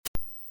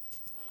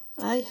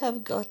I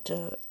have got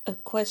a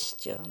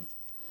question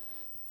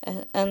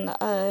and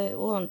I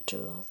want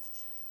to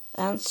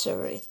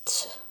answer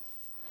it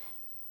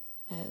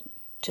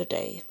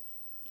today.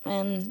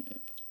 And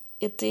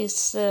it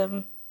is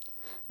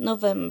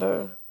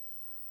November,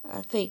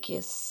 I think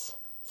it's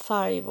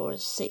 5 or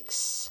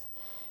 6,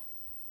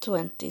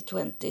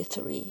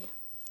 2023.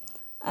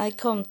 I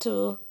come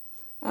to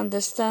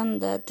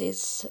understand that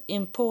it's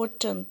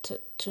important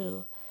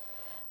to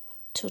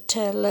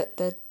tell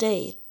the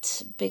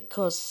date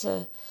because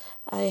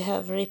I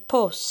have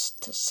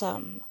reposted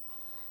some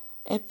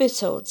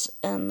episodes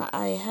and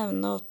I have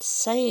not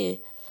say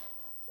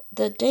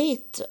the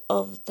date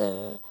of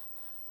the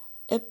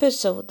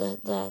episode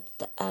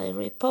that I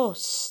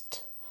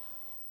repost.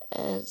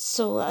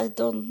 So I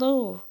don't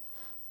know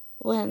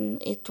when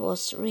it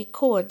was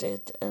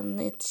recorded, and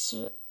it's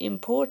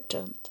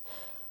important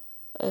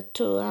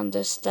to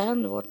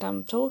understand what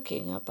I'm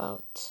talking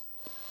about.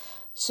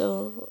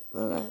 So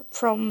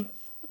from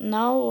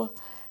now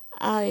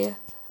I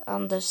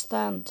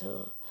understand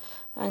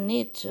I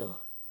need to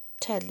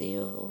tell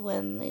you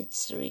when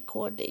it's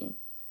recording,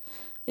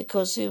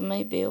 because you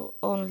maybe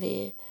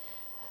only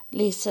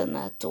listen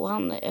at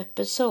one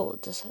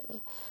episode.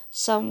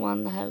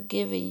 Someone have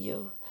given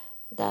you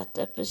that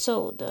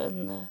episode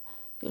and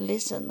you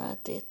listen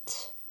at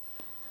it.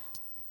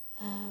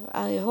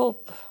 I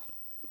hope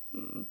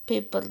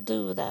people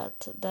do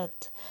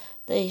that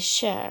they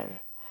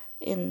share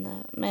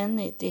in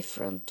many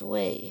different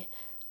way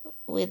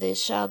with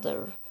each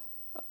other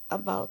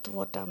about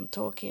what I'm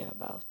talking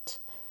about.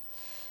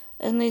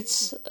 And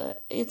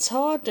it's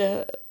hard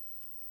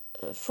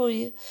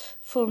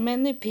for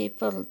many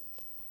people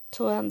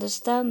to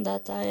understand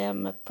that I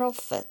am a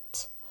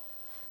prophet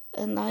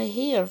and I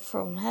hear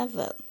from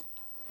heaven.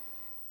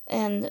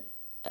 And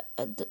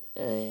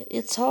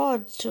it's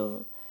hard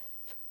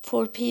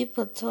for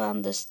people to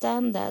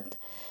understand that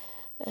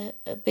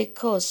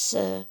because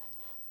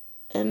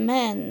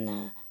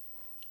men,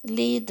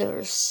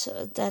 leaders,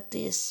 that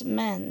is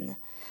men,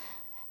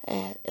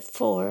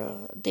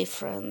 for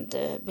different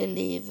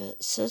belief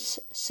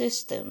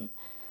system,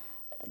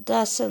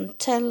 doesn't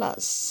tell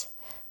us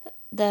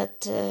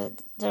that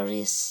there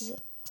is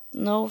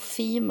no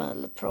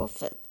female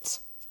prophet.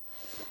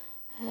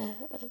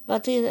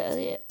 But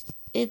it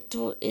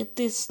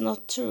is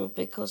not true,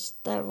 because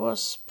there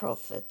was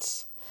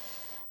prophets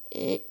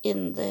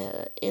in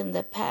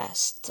the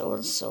past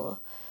also,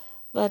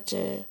 but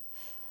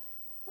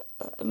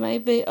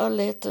maybe a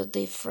little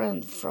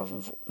different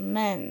from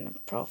men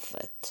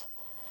prophet,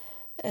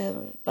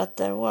 but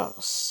there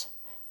was,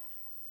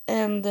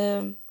 and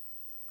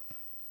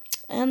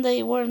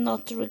they were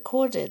not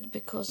recorded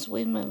because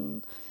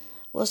women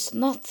was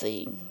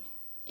nothing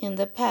in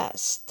the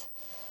past.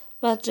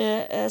 But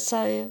as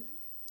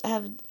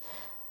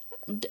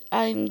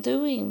I'm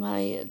doing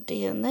my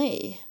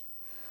DNA,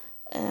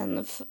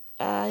 and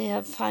I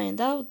have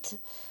found out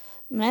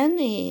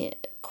many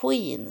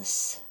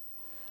queens.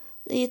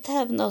 It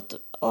have not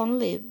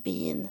only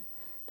been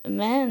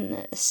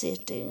men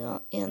sitting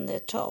in the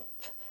top.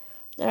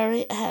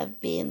 There have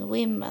been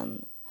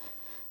women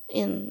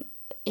in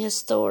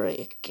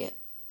historic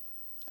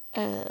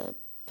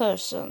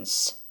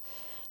persons.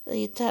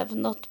 It have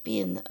not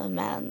been a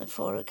man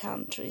for a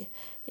country.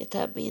 It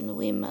have been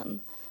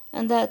women.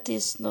 And that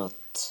is not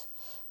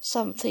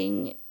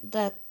something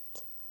that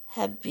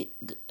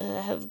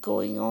have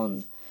going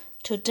on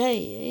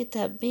today. It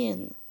have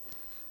been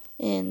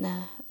in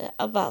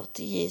about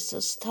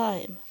Jesus'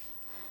 time,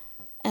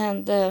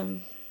 and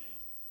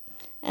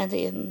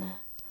in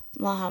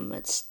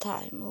Muhammad's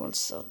time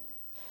also.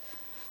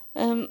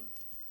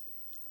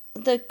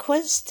 The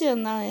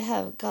question I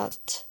have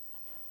got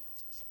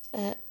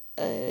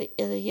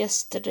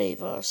yesterday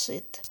was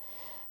it,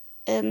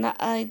 and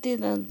I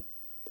didn't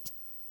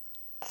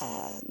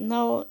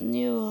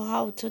knew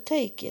how to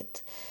take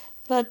it,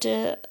 but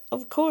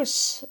of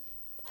course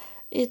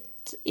it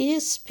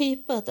is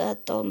people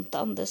that don't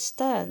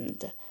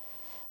understand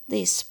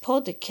this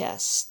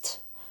podcast,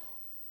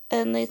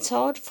 and it's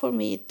hard for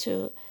me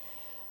to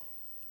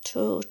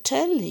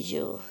tell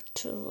you,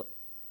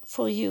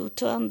 for you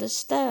to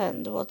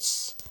understand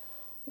what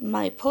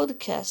my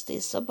podcast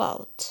is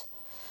about,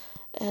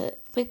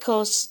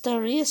 because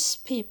there is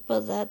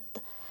people that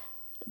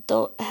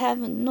don't have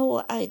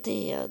no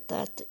idea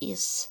that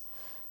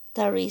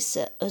there is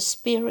a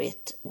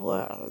spirit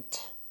world.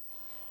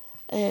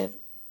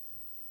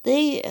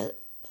 They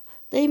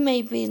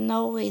maybe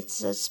know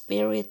it's a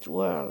spirit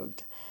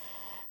world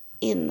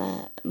in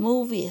a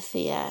movie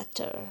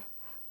theater,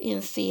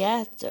 in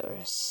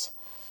theaters,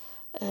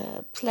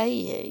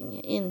 playing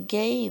in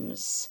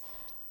games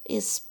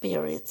is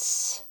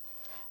spirits,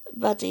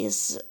 but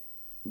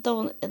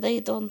they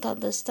don't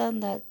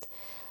understand that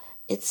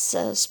it's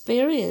a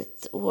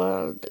spirit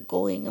world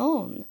going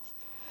on,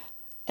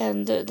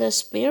 and the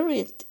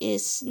spirit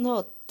is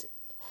not.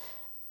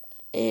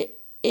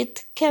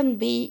 It can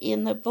be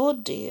in a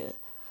body,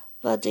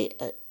 but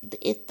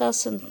it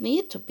doesn't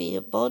need to be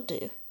a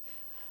body.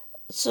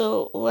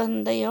 So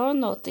when they are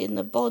not in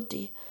a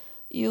body,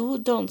 You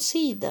don't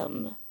see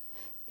them,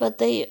 but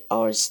they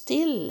are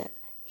still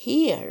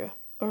here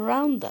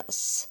around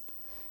us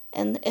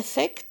and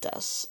affect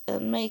us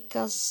and make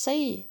us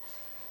say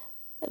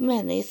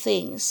many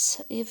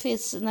things. If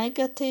it's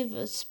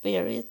negative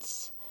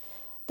spirits,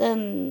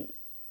 then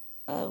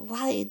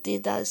why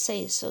did I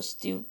say so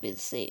stupid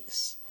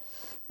things?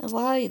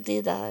 Why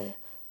did I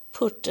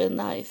put a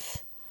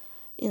knife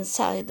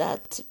inside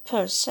that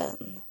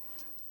person?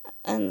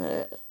 And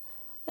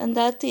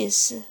that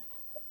is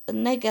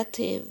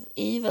negative,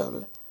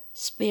 evil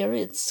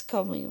spirits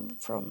coming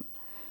from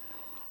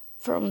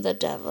the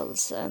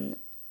devils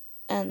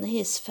and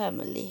his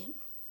family.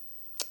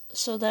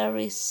 So there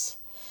is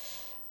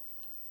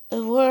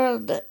a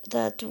world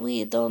that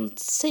we don't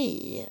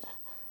see,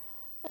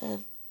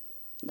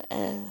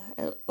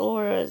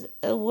 or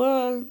a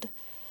world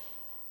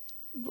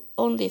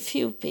only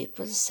few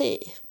people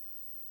see,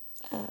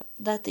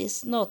 that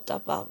is not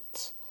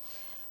about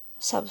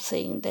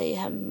something they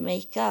have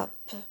make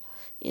up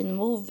in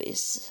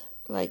movies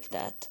like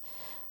that.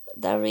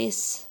 There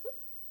is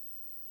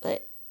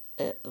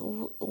a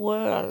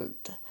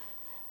world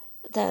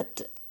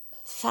that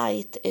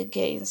fight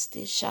against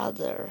each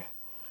other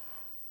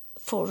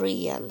for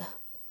real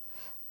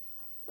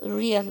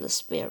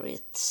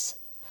spirits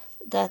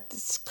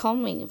that's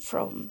coming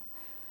from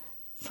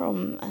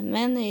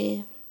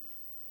many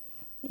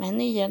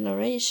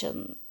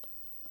generations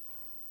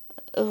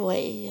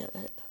away.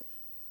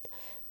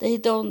 They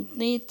don't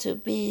need to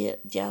be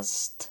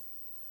just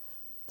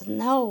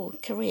now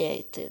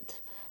created.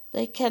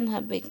 They can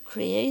have been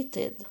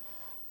created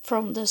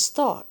from the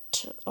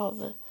start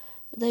of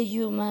the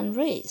human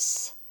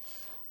race.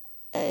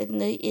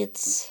 And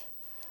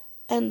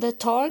the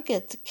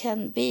target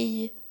can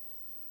be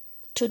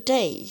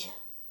today,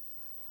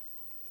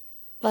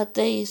 but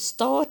they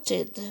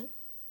started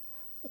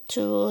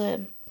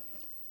to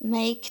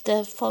make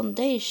the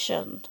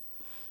foundation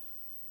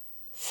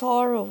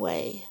far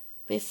away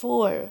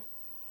before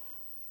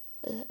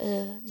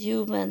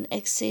human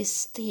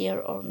exist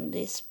here on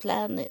this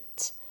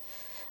planet.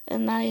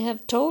 And I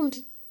have told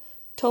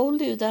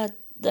you that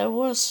there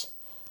was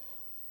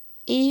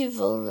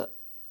evil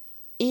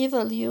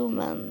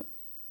human,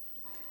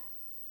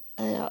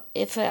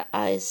 if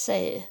I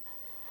say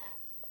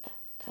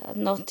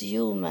not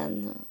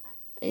human,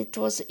 it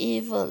was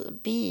evil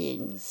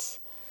beings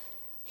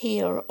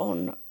here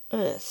on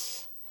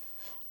earth.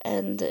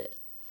 And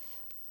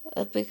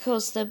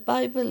because the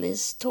Bible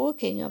is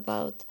talking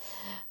about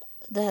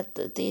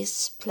that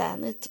this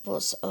planet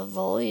was a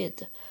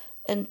void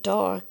and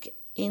dark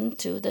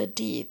into the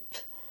deep,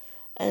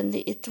 and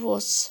it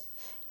was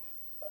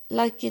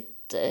like it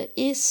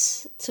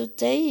is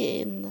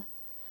today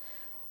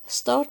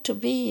start to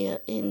be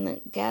in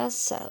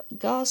Gaza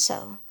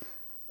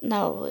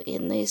now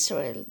in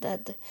Israel,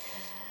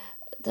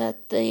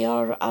 that they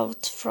are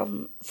out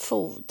from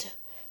food,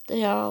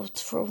 they are out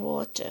from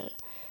water,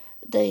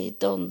 they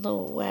don't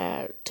know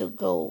where to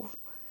go,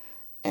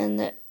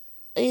 and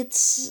it's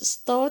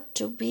start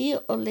to be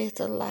a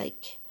little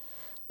like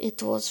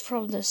it was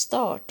from the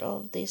start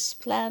of this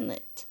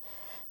planet,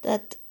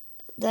 that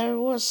there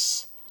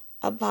was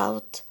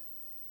about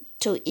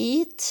to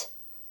eat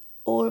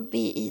or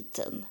be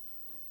eaten,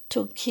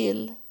 to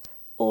kill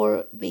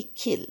or be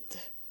killed,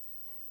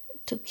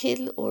 to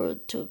kill or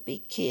to be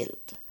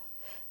killed.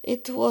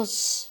 It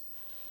was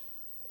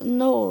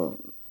no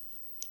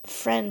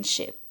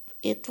friendship,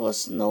 it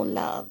was no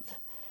love,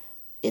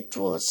 it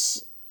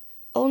was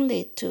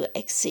only to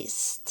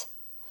exist.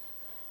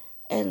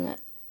 And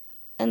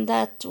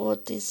that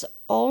what is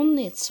on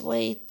its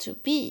way to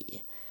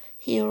be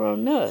here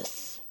on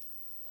earth.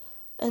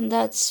 And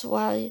that's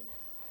why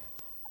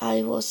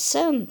I was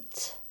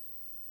sent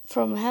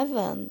from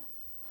heaven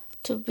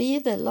to be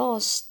the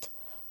last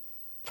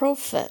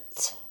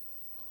prophet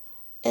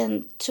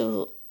and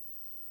to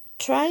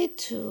try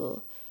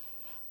to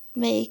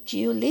make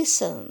you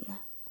listen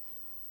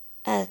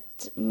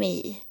at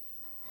me.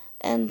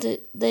 And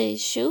they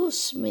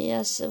choose me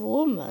as a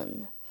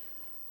woman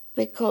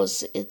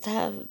because it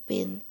have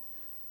been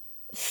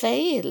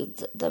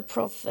failed the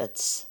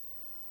prophets,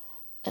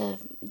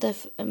 the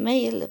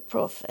male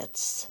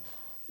prophets,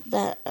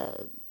 that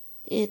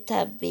it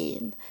have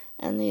been,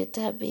 and it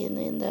have been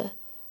in the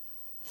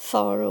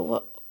far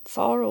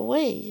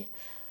away.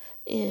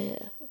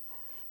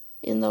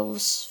 In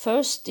those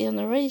first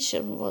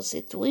generation was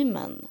it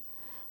women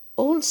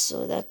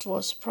also that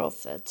was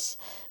prophets,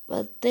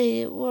 but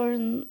they were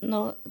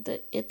not.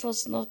 It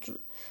was not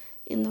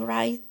in the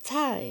right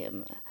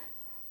time,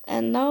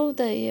 and now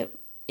they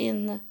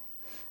in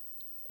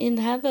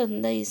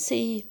heaven they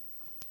see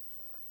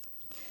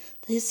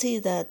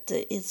that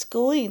it's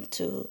going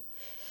to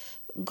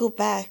go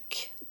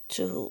back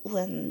to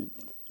when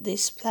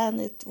this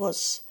planet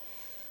was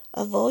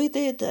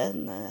avoided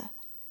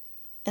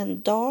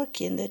and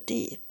dark in the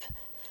deep,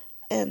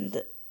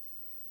 and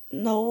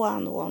no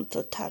one want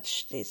to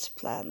touch this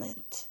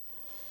planet,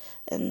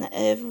 and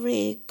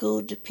every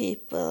good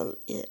people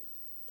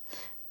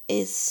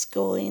is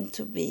going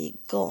to be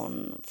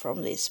gone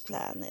from this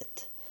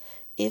planet.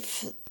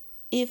 if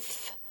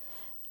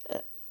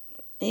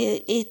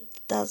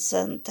it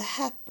doesn't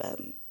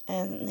happen,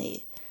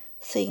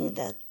 anything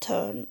that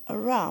turn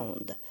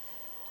around.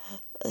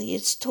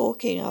 It's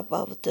talking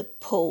about the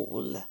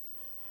pole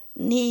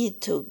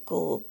need to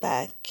go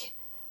back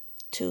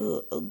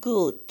to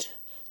good,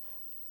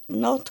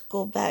 not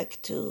go back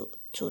to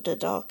the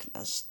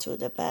darkness, to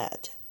the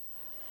bad.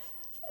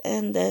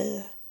 And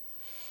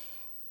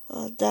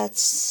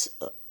that's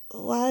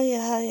why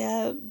I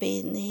have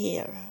been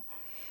here.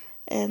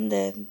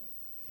 And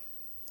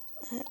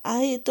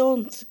I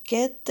don't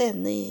get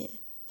any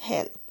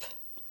help.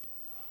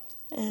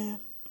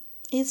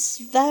 It's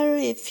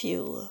very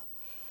few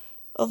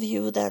of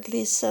you that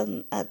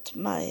listen at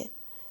my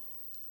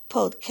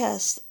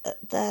podcast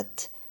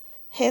that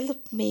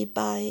help me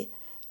by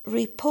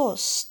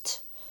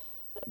repost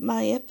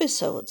my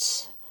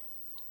episodes.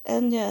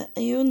 And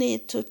you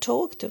need to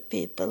talk to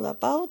people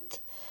about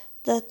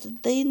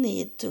that they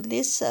need to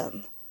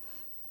listen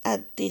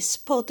at this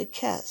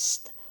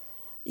podcast.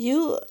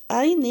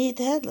 I need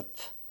help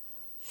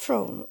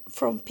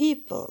from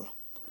people,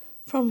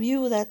 from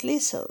you that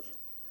listen.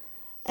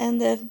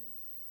 And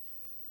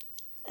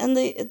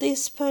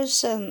this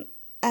person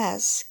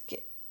asked,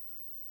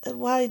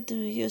 why do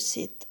you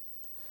sit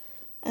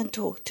and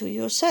talk to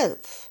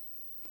yourself?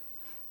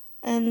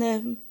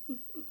 And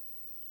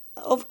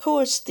of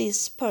course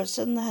this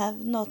person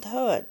have not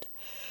heard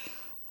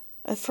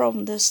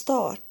from the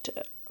start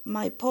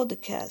my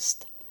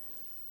podcast.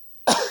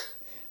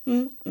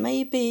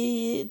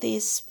 Maybe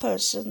this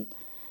person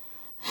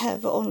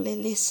have only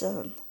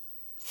listened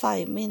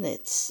 5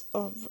 minutes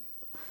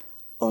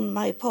on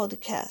my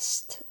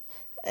podcast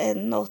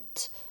and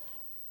not,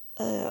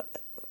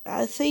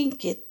 I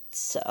think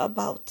it's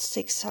about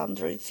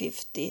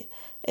 650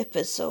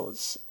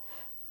 episodes.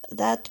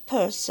 That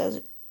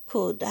person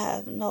could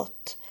have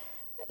not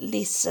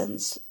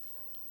listened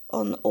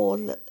on all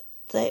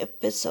the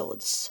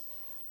episodes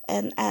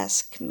and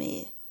ask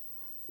me,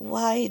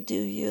 why do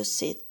you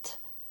sit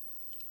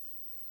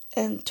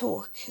and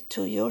talk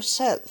to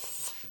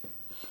yourself?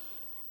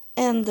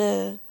 And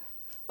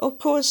of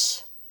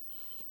course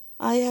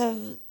I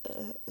have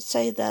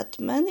said that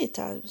many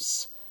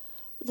times,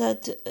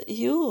 that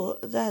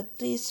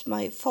is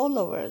my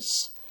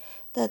followers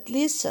that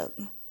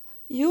listen,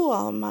 you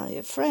are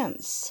my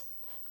friends,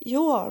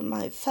 you are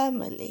my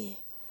family.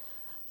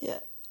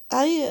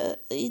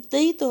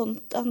 They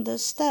don't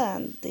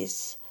understand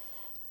this,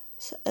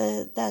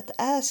 that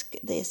ask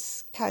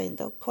this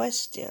kind of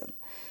question.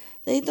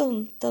 They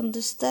don't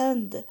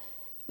understand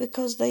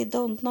because they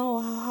don't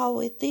know how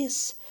it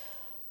is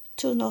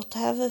to not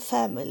have a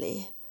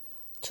family,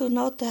 to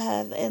not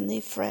have any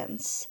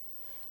friends.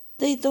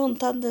 They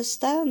don't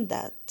understand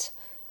that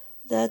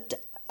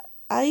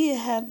I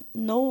have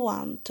no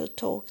one to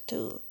talk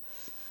to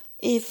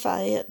if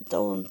I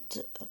don't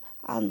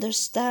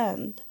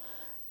understand.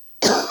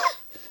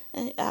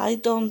 I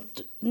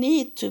don't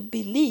need to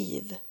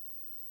believe,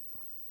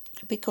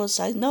 because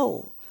I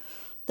know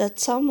that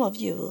some of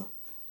you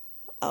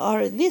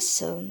are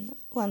listen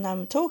when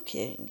I'm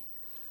talking.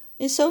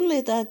 It's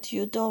only that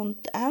you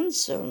don't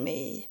answer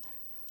me,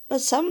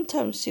 but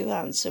sometimes you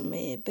answer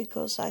me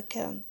because I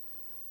can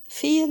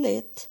feel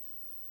it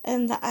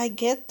and I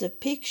get the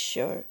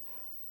picture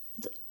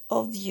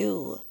of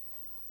you,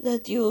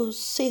 that you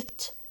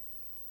sit,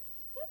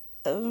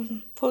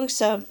 for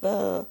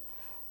example,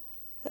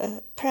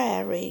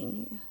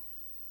 praying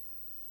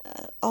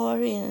or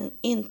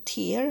in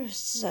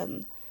tears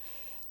and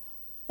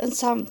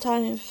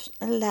sometimes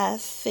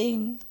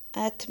laughing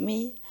at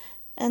me,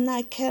 and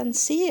I can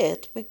see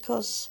it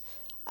because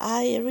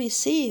I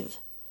receive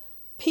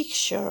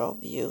picture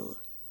of you.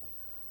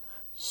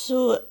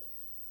 So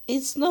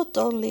it's not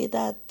only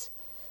that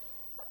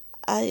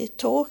I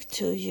talk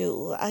to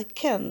you, I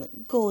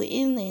can go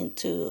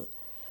into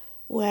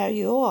where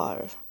you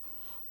are,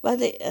 but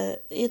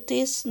it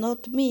is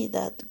not me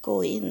that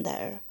go in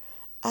there.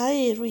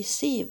 I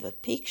receive a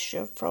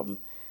picture from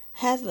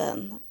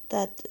heaven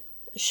that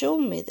show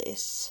me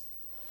this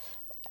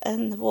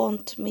and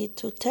want me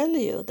to tell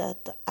you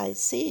that I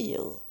see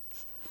you.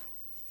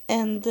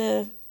 And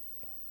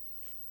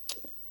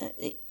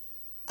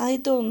I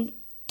don't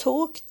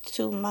talk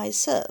to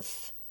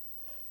myself.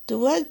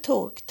 Do I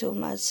talk to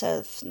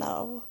myself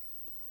now?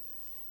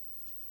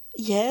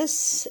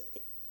 Yes,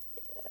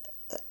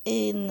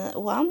 in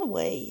one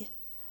way,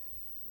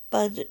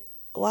 but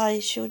why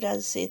should I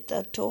sit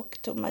and talk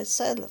to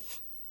myself?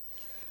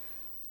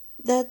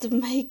 That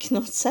makes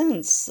no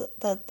sense,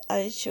 that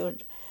I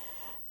should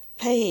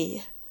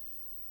pay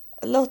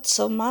lots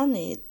of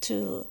money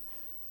to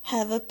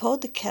have a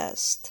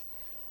podcast,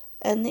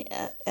 and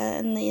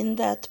in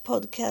that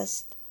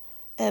podcast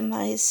am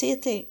I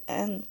sitting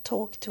and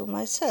talk to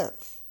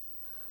myself?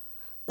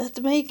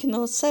 That makes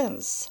no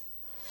sense.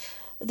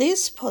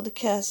 This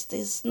podcast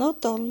is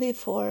not only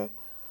for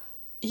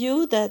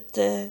you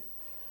that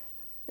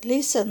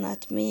listen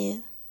at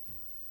me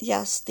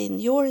just in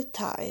your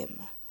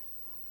time,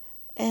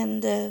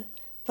 and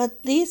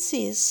but this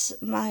is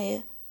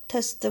my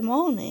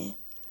testimony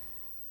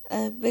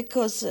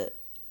because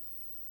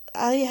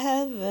I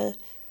have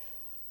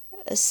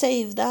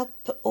saved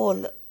up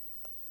all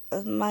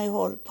my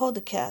whole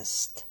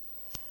podcast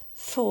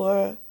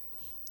for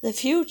the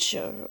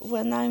future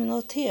when I'm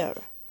not here.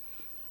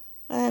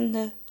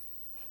 And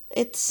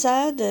it's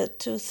sad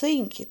to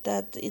think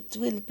that it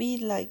will be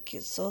like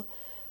so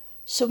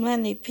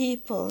many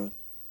people,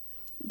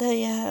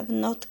 they have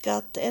not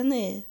got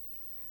anything.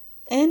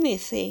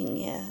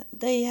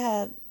 They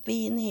have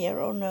been here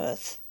on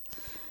earth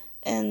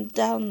and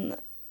done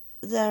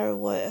their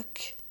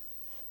work,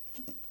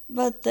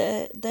 but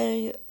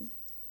they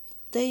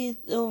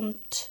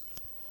don't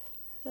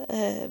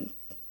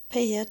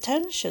pay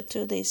attention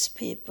to these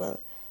people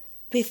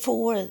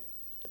before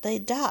they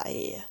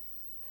die.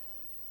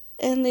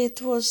 And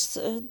it was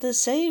the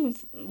same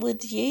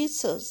with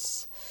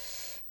Jesus.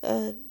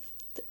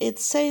 It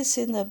says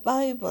in the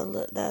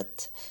Bible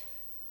that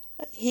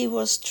he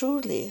was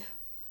truly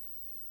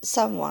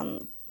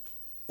someone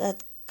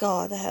that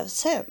God have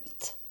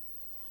sent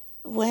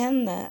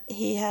when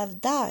he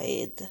have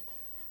died,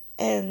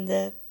 and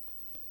the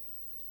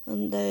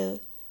and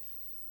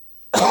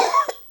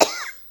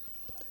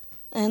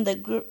the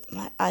group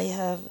I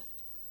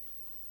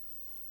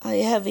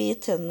have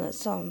eaten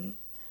some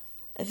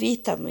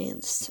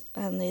vitamins,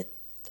 and it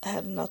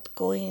have not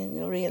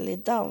going really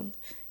down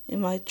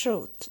in my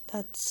throat.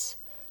 That's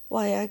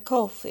why I'm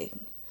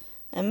coughing.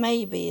 And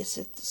maybe it's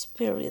the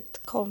spirit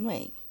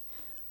coming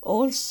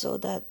also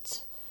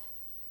that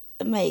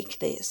make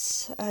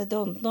this. I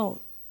don't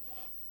know.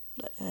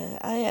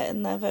 I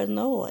never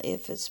know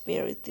if a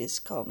spirit is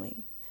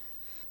coming.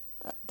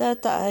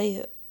 That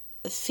I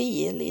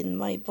feel in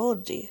my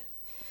body,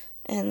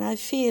 and I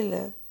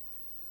feel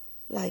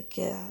like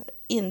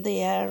in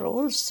the air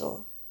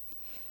also,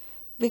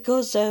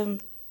 because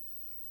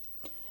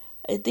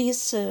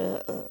this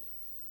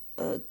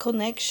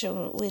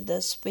connection with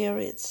the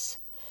spirits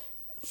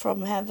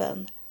from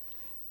heaven,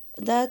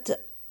 that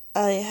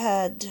I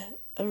had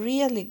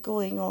really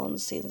going on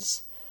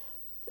since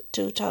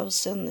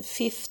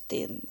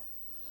 2015.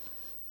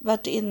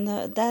 But in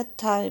that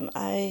time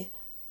I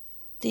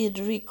did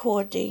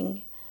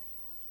recording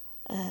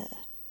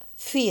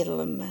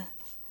film.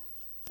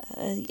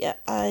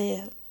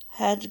 I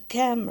had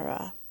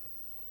camera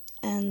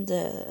and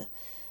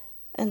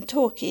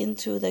talk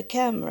into the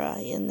camera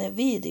in the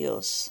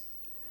videos,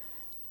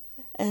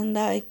 and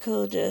I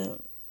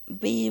could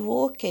be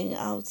walking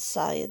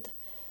outside,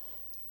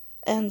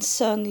 and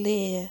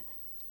suddenly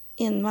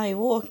in my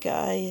walk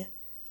I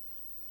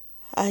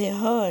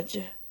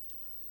heard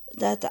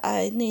that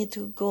I need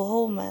to go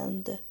home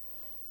and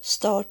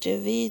start a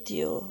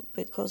video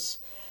because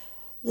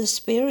the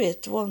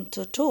spirit want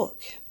to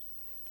talk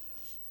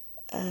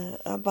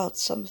about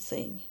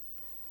something.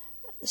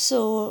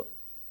 So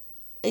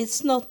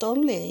it's not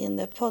only in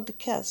the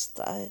podcast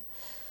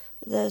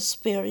the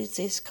spirit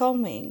is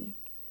coming.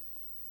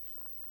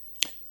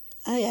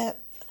 I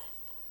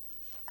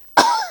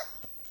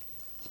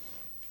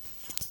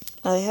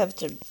have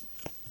to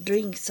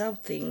drink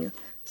something,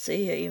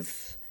 see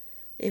if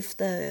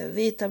the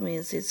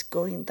vitamins is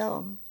going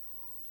down.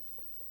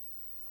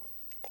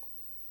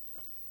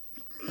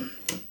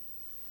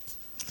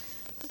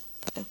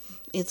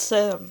 It's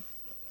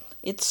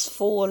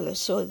fall,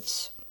 so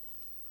it's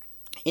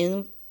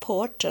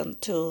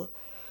important to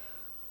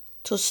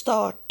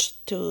start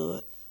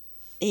to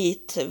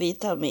eat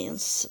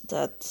vitamins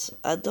that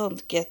I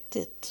don't get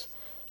it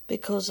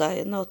because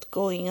I'm not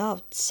going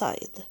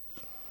outside.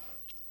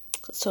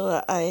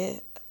 So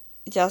I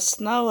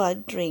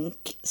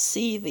drink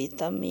C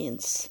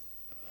vitamins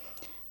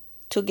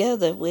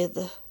together with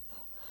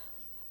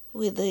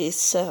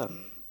these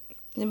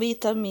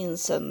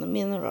vitamins and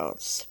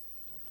minerals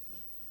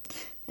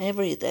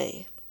every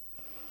day.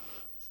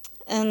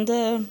 And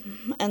the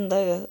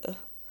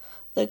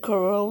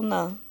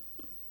corona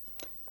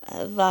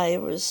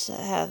virus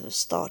have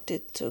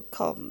started to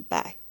come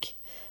back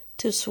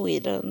to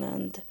Sweden,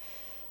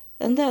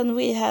 and then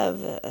we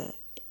have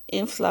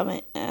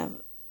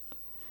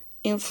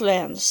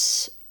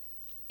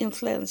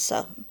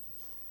influenza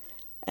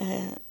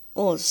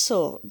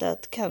also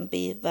that can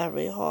be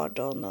very hard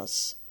on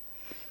us.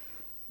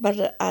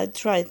 But I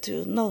try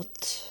to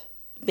not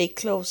be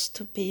close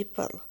to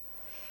people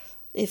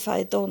if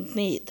I don't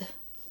need.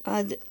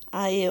 I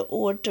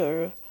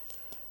order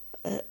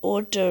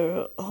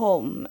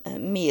home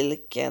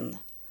milk and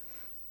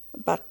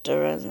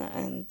butter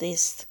and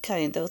these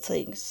kind of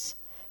things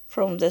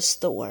from the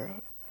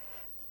store.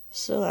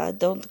 So I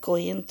don't go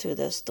into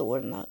the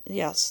store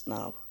just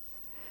now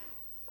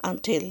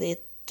until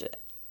it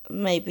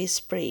maybe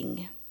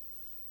spring,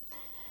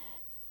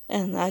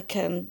 and I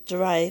can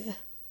drive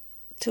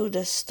to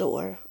the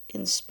store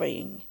in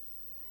spring.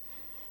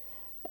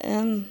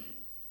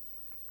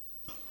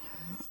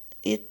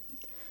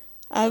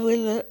 I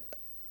will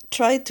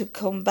try to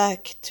come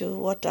back to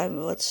what I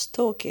was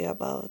talking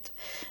about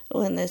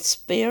when it's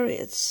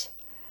spirits.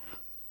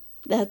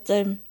 That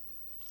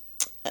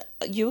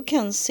you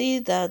can see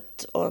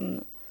that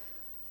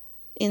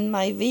in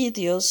my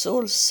videos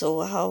also,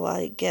 how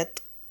I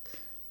get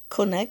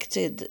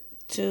connected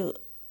to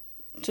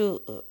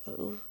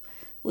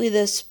with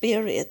the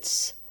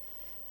spirits,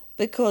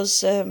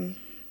 because when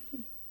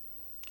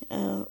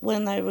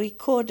I'm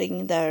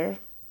recording there,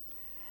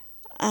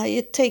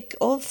 I take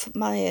off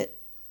my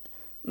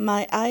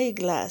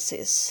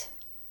eyeglasses.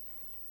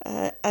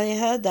 I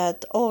had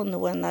that on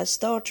when I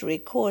start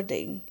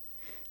recording,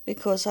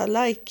 because I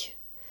like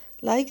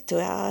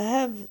to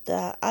have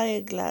the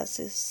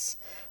eyeglasses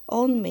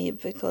on me,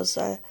 because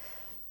I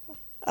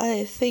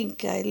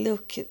think I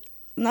look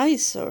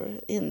nicer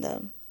in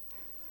them.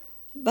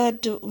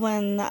 But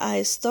when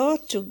I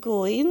start to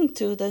go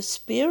into the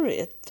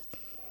spirit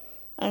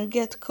and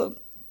get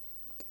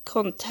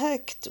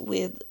contact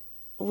with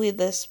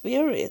the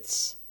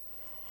spirits,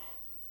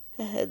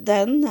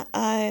 then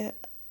I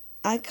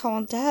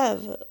can't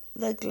have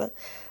the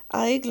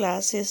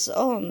eyeglasses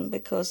on,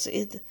 because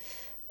it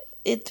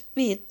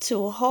be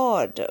too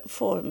hard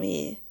for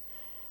me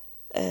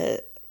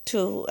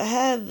to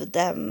have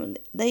them.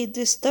 They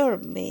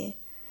disturb me,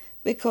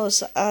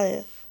 because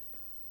I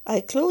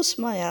close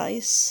my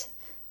eyes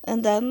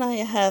and then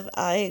I have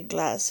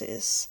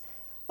eyeglasses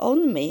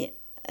on me,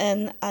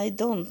 and I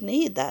don't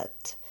need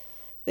that,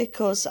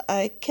 because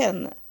I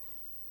can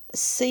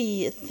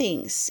see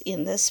things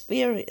in the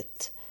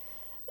spirit.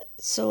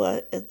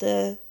 So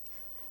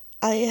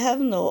I have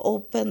no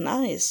open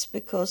eyes,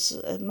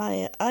 because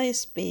my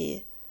eyes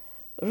be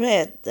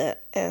red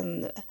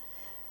and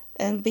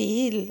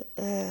be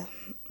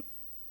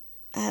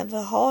have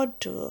a hard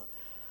to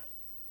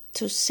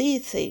see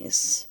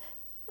things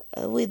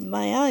with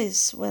my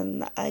eyes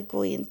when I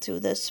go into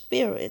the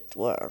spirit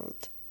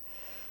world.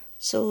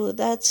 So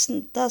that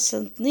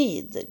doesn't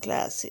need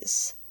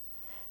glasses.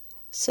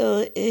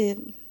 So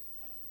in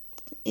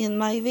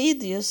my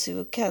videos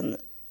you can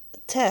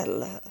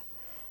tell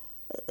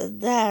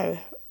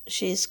there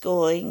she's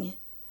going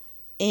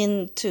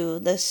into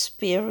the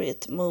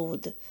spirit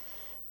mood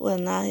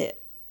when I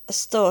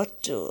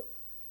start to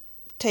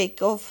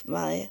take off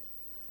my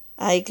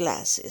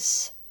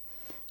eyeglasses.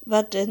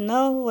 But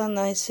now when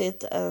I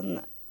sit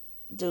and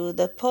do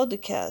the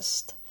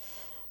podcast,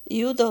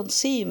 you don't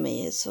see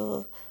me,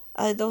 so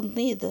I don't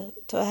need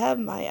to have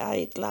my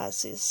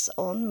eyeglasses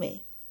on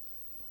me.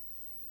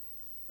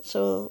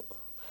 So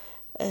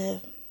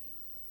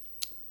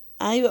I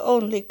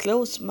only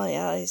close my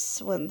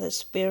eyes when the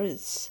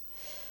spirit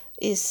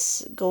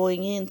is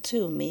going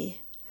into me,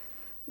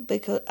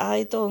 because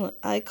I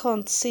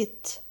can't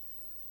sit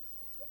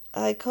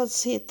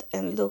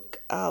and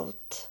look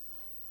out,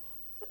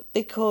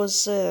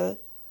 because I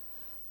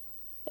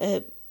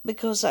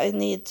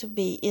need to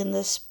be in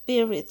the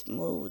spirit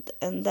mood,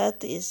 and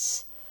that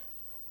is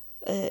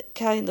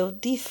kind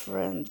of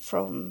different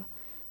from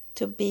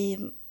to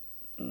be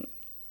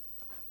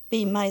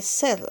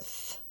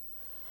myself.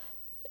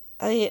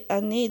 I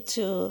need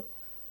to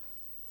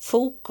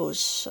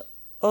focus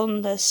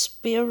on the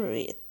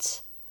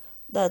spirit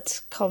that's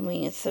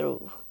coming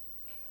through.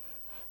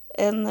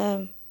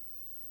 And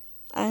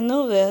I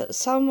know that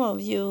some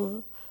of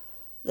you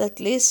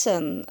that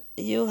listen,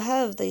 you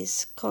have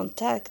this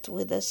contact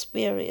with the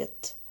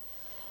spirit,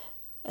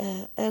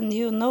 and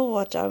you know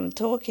what I'm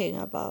talking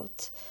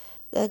about,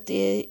 that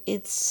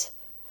it's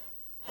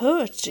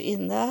hurt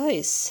in the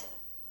eyes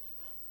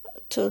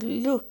to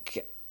look,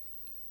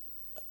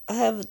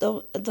 have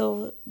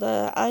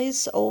the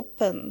eyes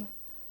open,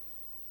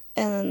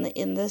 and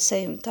in the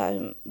same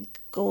time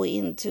go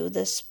into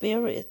the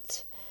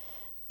spirit,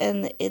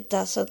 and it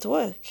doesn't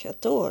work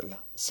at all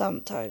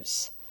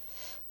sometimes.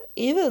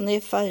 Even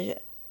if I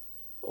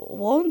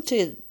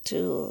wanted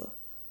to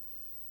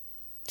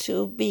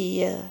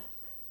be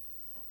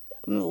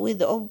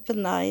with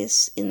open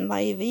eyes in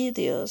my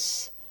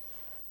videos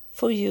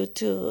for you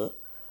to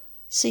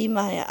see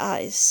my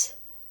eyes,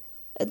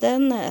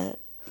 then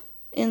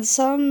in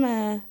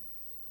some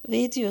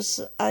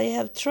videos I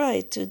have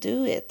tried to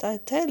do it. I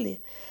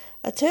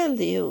tell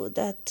you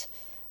that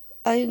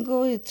I'm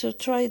going to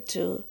try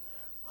to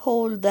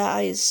hold the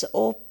eyes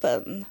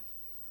open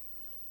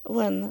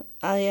when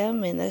I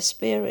am in a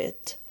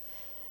spirit,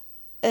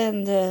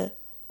 and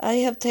I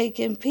have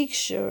taken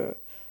picture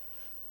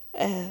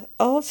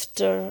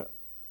after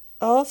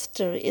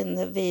in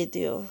the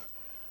video.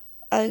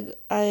 I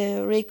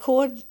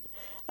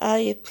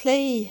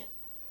play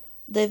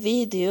the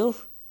video,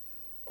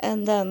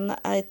 and then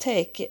I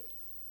take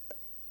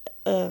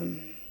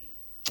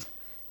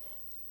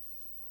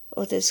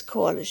what is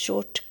called a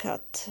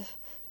shortcut,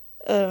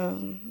 a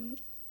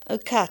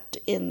cut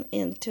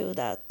into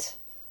that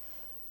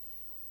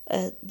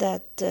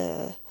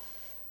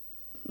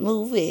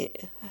movie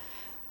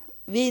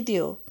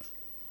video,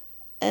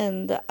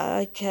 and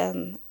I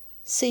can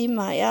see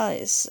my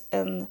eyes,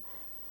 and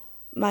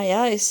my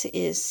eyes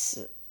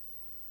is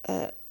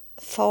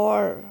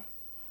far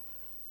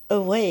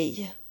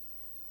away.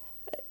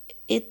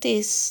 It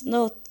is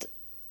not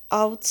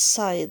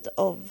outside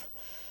of,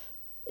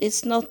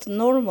 it's not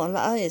normal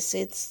eyes,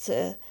 it's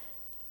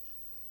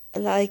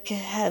like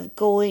have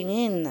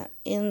going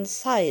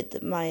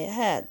inside my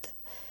head,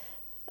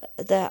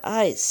 the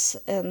eyes,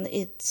 and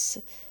it's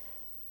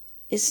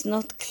is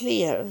not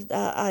clear,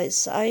 the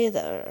eyes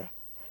either.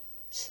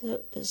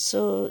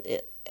 So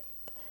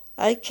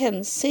I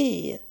can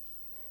see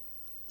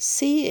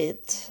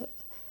it,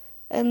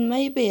 and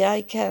maybe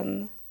I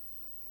can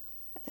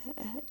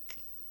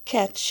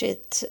catch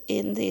it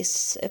in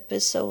this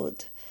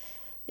episode,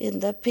 in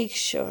the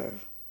picture,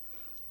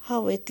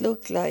 how it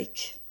looked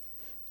like.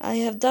 I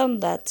have done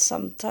that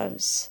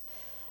sometimes,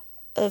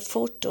 a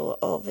photo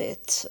of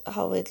it,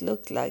 how it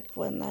looked like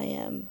when I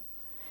am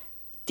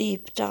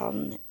deep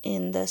down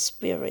in the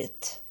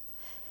spirit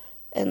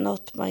and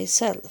not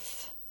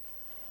myself.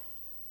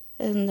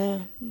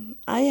 And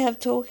I have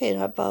talking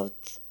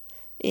about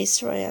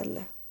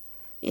Israel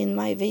in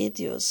my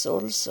videos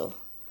also,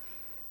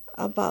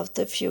 about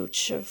the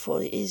future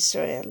for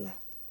Israel.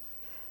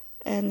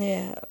 And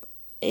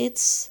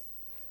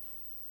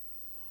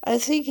I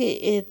think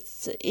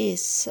it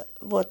is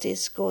what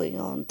is going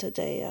on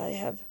today. I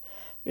have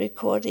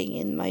recording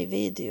in my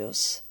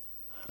videos.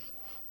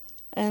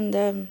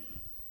 And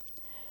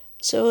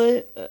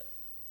so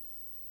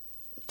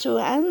to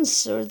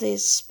answer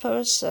this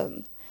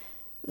person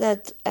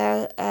that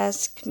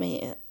asked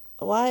me,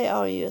 why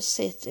are you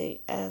sitting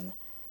and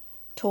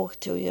talk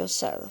to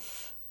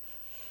yourself?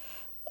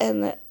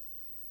 And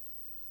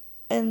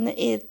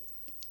it,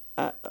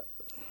 I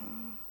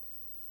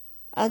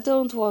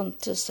don't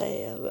want to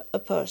say a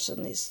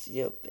person is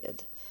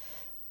stupid,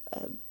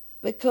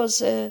 because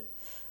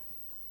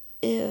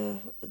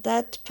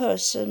that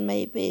person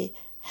maybe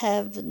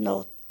have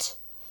not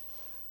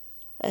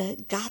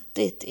got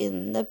it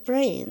in the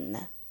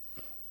brain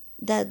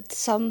that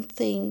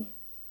something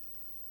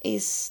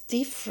is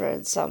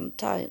different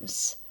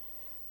sometimes,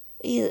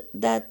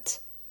 that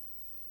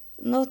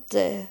not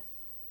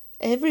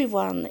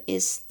everyone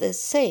is the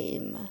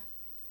same.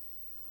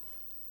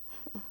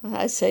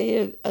 I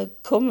say a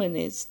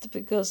communist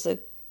because a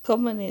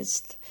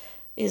communist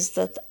is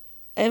that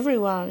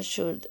everyone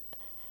should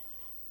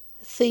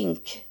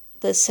think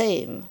the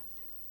same.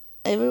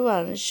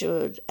 Everyone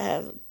should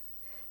have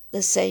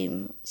the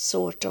same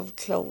sort of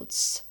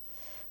clothes.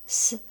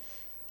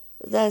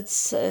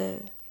 That's,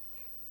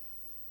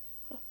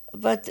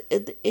 but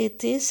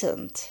it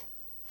isn't.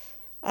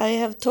 I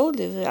have told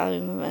you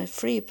I'm a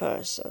free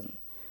person,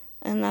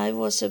 and I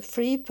was a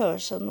free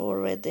person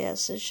already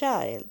as a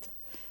child,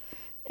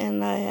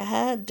 and I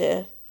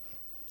had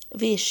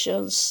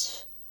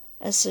visions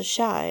as a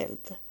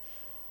child,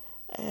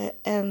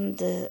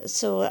 and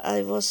so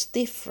I was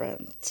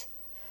different,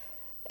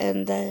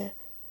 and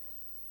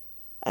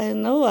I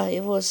know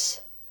I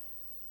was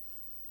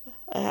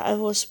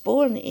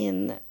born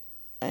in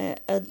a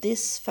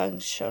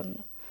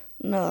dysfunctional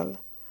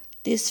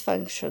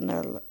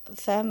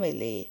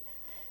family,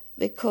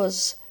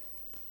 because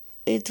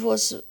it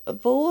was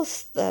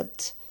both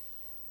that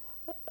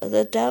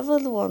the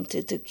devil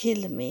wanted to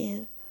kill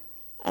me.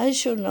 I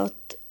should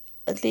not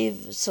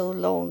live so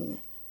long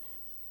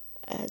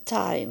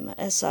time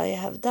as I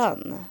have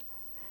done.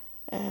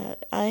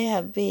 I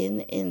have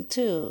been in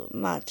too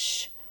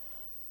much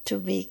to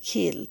be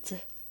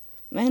killed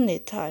many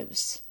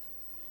times,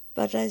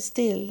 but I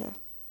still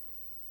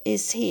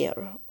is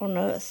here on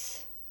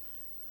earth.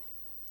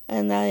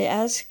 And I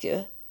ask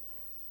you,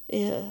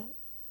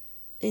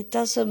 it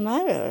doesn't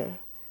matter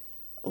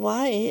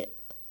why.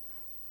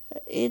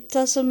 It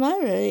doesn't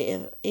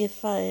matter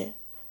if I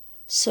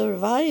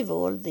survive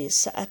all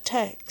these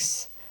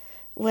attacks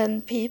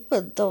when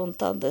people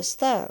don't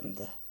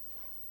understand.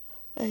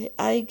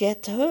 I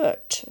get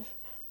hurt.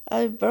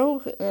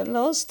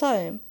 Last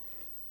time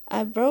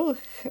I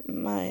broke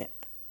my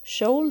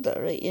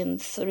shoulder in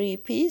 3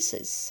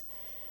 pieces,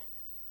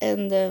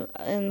 and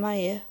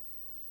my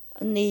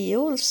knee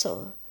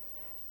also.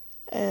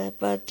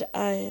 But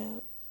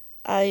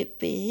I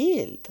be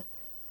healed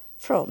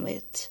from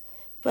it.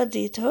 But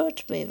it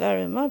hurt me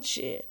very much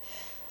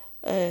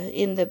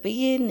in the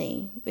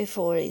beginning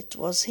before it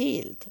was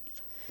healed.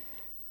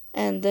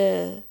 And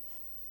the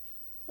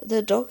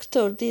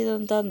doctor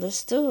didn't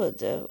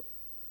understood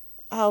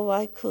how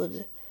I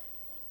could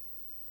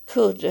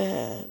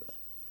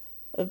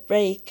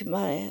break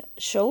my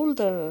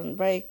shoulder and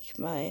break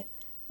my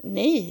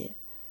knee.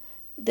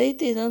 They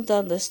didn't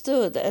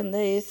understood, and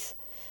the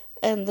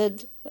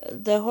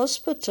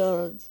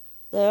hospital,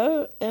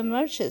 the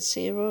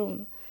emergency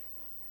room,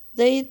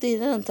 they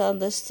didn't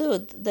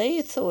understood.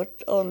 They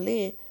thought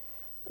only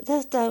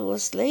that I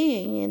was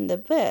laying in the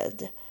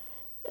bed,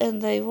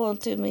 and they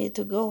wanted me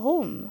to go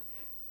home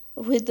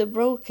with a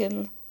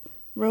broken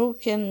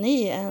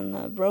knee and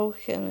a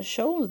broken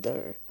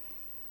shoulder.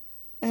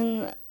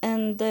 And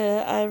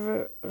I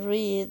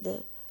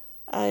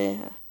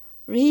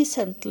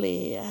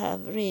recently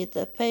have read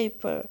a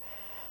paper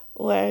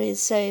where it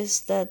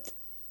says that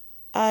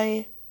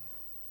they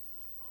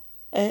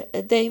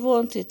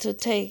wanted to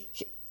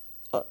take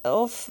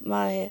off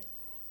my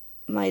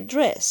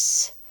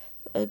dress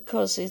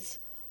because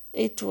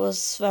it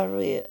was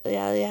very.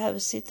 I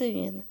have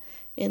sitting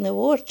in the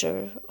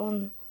water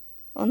on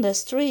the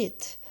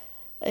street.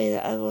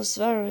 I was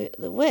very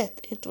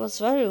wet. It was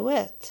very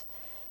wet,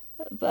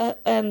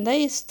 and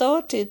they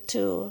started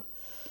to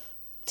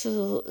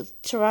to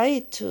try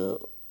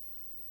to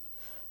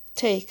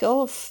take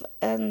off,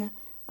 and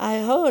I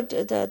heard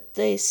that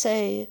they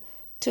say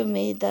to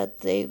me that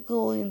they're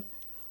going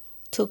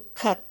to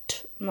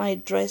cut my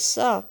dress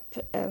up,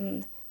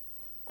 and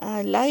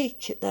I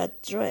like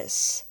that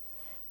dress,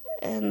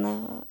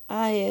 and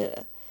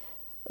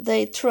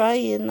they try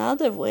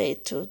another way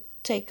to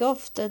take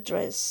off the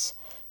dress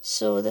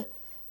so that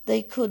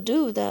they could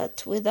do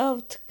that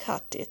without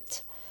cut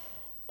it,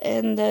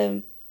 and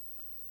then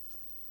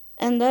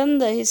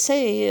they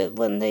say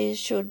when they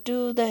should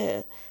do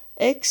the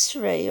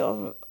X-ray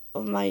of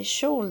my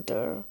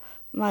shoulder,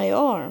 my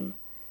arm,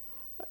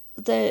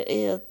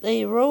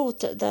 they wrote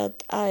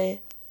that I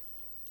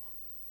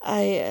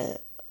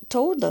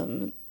told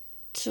them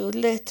to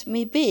let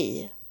me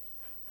be,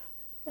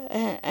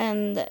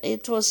 and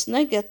it was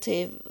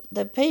negative.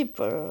 The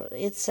paper,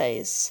 it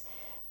says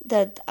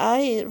that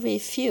I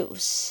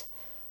refuse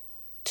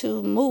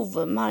to move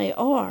my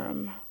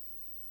arm,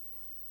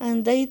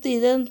 and they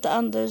didn't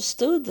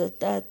understood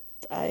that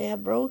I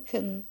have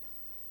broken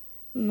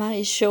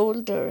my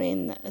shoulder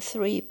in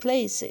 3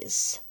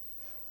 places,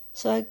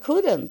 so I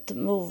couldn't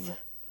move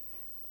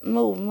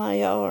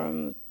my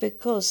arm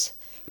because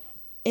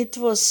it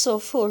was so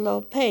full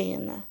of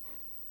pain,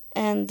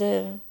 and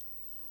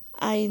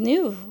I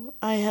knew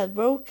I had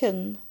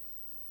broken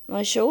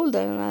my shoulder,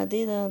 and I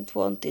didn't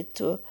want it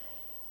to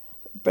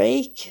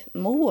break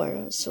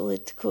more so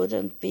it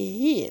couldn't be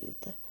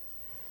healed,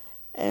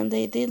 and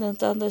they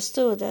didn't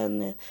understood,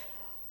 and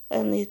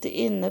it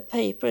in the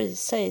paper it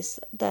says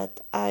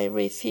that I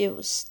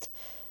refused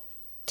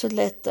to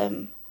let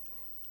them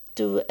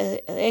do an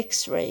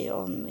X-ray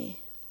on me,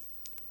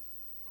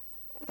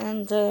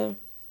 and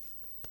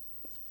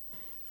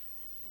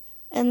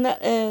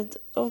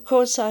of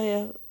course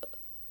I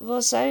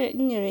was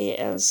angry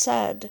and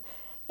sad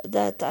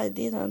that I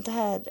didn't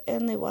have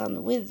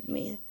anyone with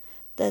me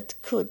that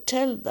could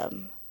tell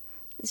them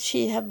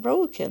she had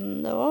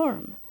broken the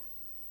arm.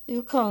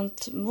 You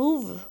can't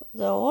move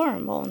the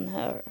arm on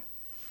her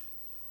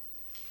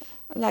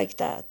like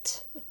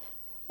that.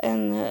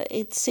 And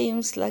it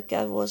seems like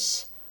I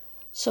was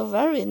so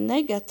very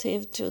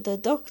negative to the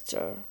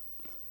doctor,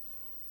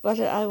 but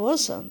I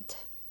wasn't.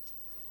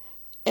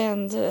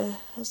 And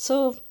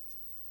so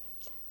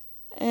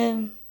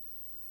I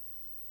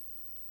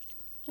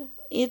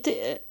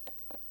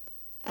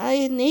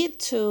need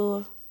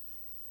to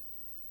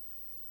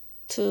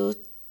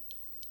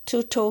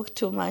talk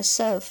to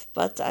myself,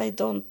 but I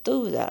don't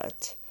do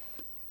that.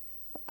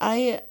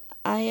 I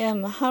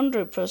am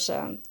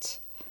 100%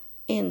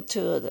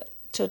 into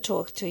to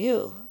talk to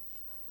you,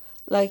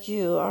 like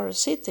you are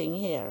sitting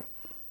here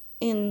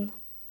in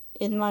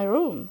my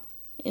room,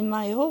 in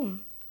my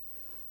home,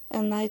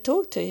 and I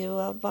talk to you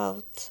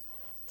about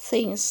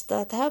things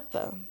that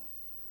happen.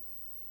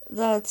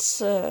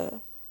 That's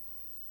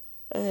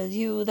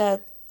you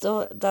that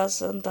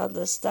doesn't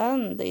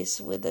understand this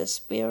with the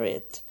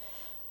spirit.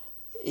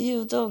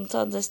 You don't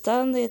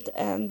understand it,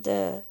 and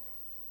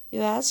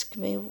you ask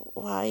me,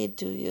 why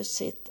do you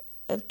sit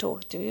and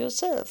talk to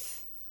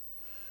yourself?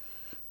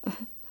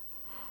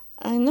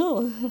 I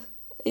know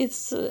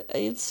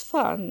it's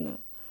fun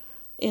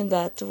in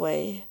that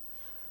way,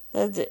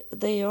 that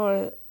they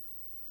are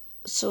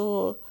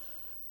so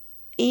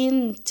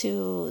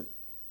into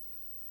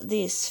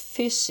this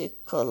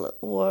physical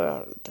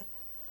world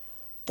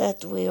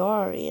that we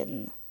are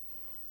in,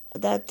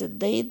 that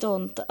they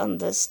don't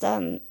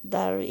understand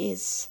there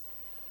is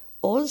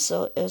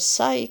also a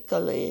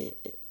psychologic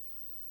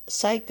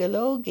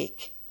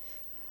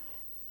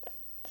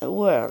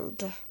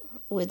world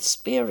with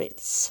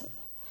spirits.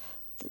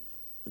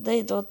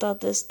 They don't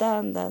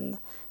understand, and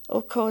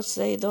of course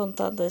they don't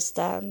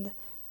understand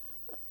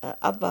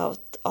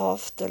about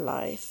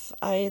afterlife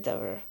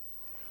either.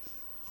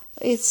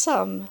 It's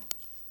some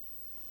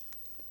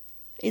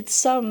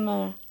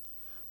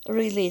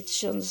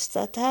religions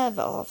that have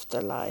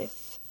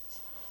afterlife,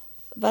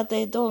 but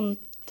they don't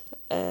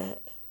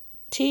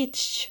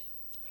teach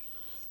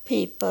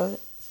people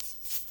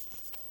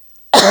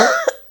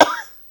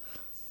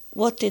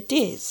what it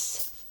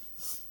is.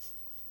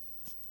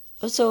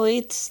 So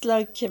it's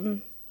like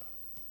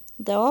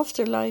the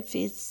afterlife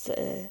is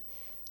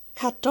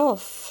cut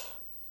off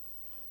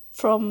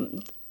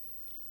from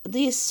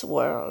this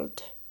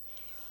world,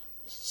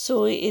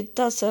 so it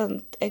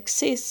doesn't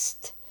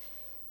exist.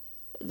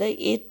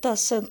 It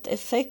doesn't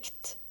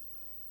affect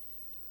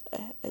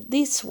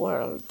this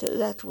world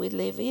that we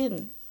live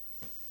in.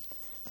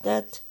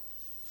 That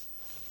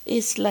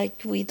is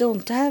like we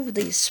don't have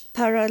this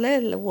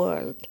parallel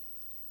world.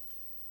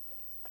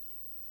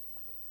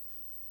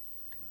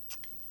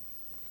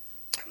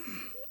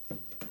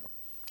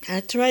 I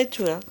try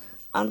to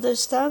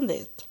understand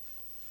it.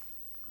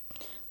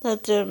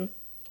 That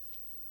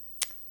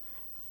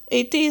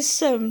it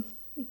is.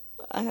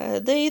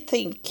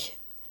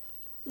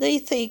 They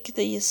think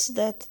this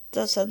that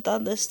doesn't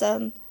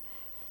understand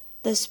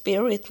the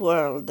spirit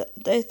world.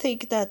 They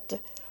think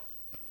that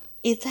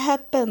it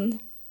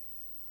happened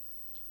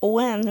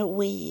when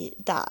we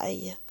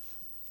die.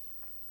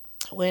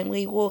 when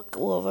we walk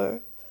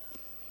over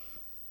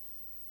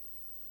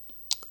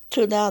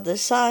to the other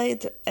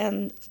side,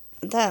 and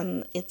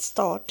then it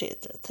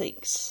started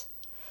things.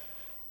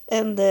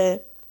 And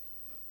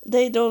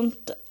they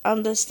don't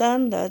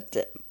understand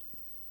that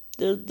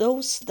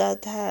those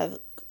that have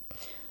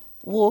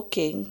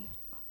walking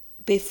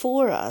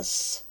before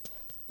us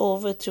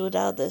over to the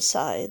other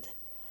side,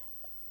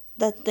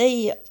 that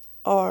they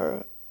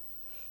are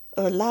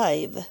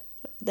alive.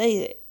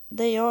 They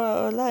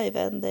are alive,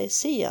 and they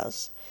see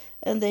us,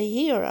 and they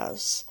hear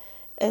us,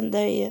 and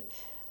they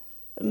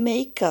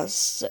make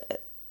us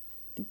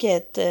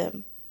get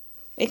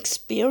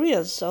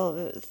experience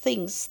of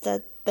things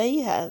that they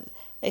have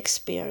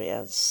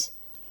experienced,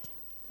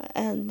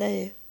 and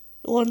they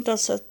want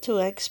us to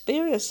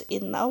experience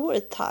in our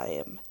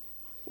time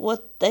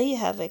what they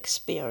have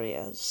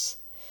experienced.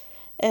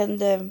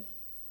 And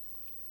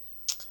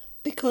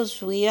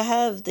because we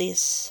have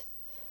this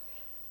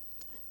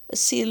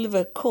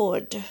silver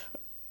cord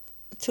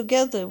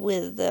together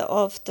with the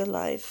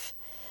afterlife,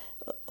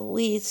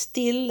 we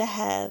still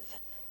have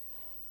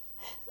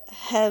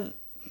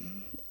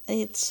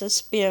it's a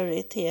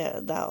spirit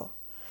here now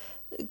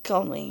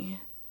coming,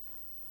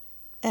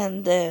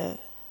 and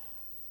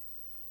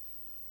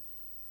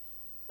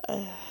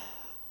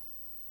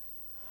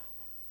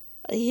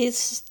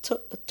he's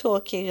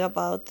talking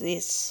about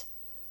this.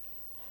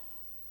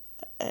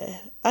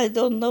 I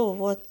don't know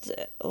what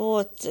the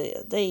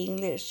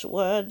English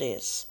word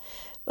is,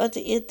 but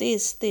it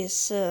is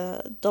this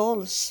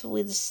dolls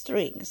with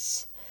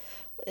strings,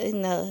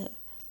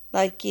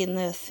 like in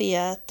a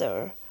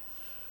theater.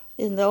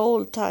 In the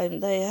old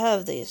time, they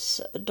have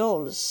these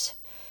dolls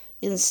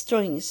in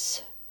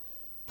strings,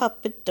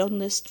 puppet on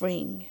the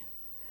string,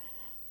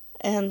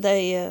 and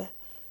they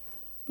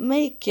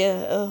make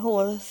a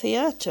whole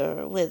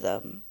theater with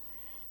them.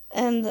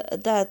 And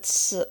that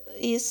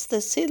is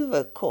the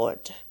silver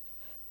cord.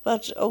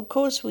 But of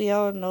course we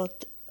are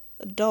not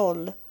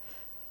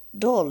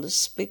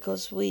dolls,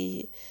 because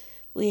we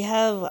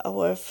have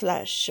our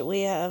flesh,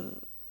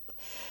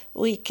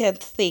 we can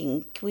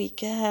think, we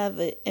can have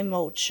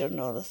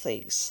emotional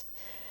things.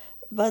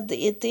 But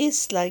it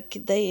is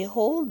like they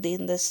hold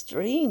in the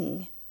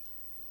string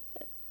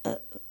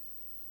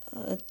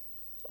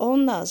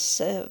on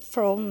us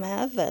from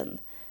heaven,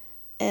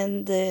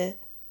 and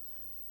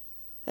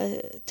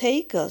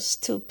take us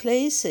to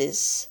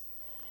places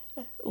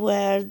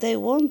where they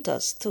want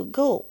us to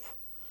go.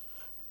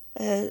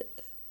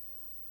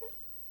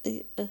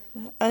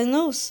 I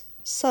know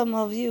some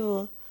of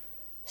you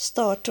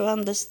start to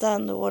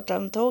understand what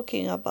I'm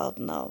talking about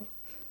now.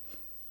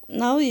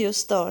 Now you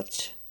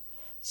start.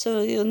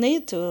 So you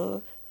need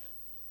to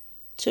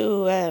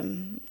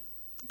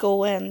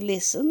go and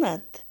listen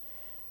at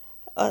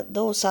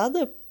those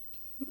other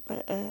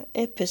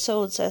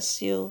episodes,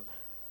 as you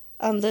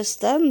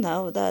understand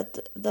now that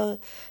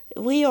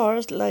we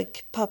are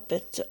like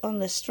puppet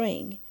on a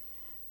string,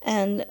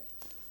 and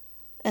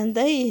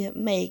they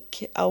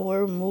make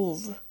our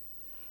move.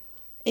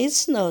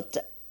 It's not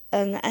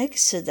an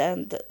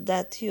accident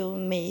that you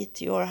meet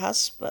your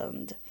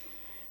husband.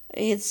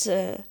 It's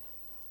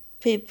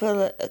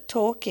people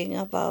talking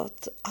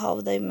about how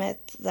they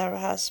met their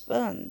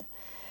husband,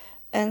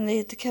 and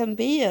it can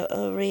be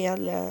a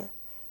real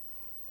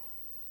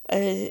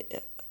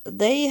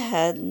they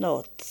had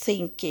not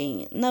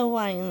thinking, no,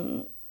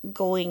 I'm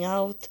going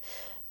out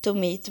to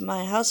meet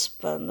my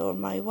husband or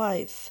my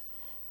wife.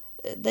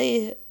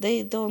 They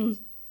don't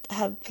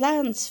have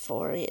plans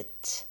for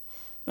it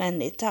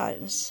many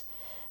times.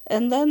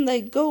 And then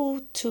they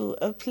go to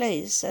a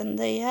place, and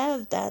they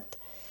have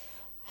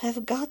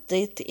got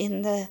it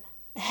in the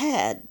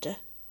head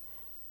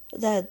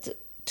that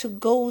to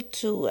go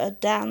to a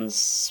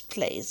dance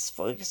place,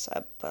 for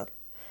example,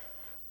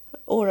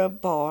 or a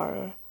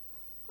bar,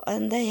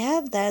 and they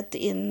have that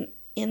in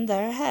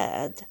their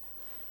head,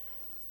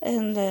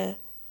 and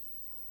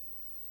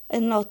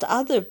not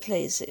other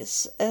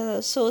places.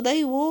 So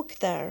they walk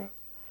there,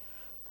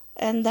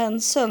 and then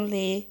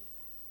suddenly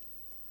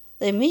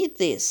they meet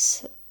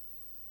this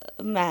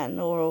man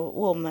or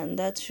woman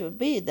that should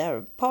be their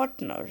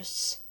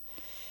partners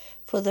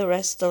for the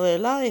rest of their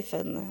life,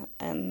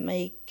 and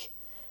make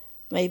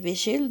maybe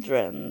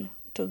children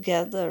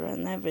together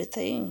and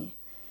everything,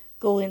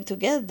 going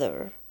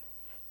together.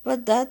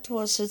 But that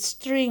was a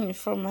string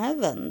from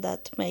heaven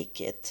that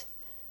make it.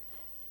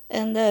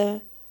 And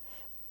I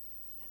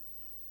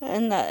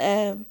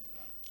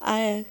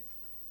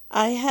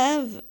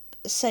have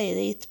said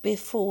it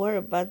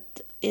before,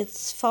 but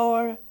it's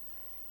far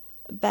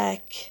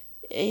back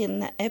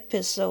in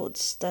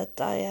episodes that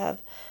I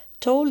have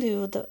told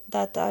you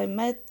that I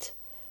met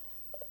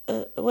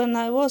when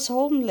I was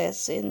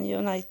homeless in the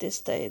United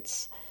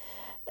States,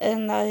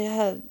 and I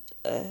had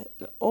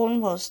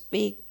almost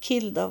be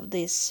killed of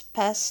this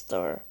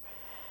pastor,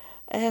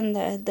 and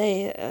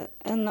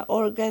an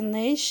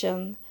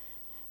organization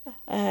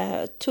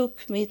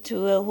took me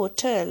to a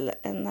hotel,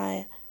 and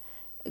I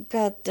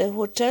got a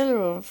hotel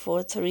room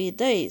for 3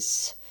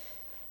 days,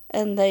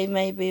 and they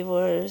maybe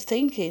were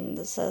thinking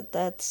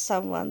that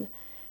someone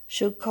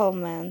should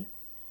come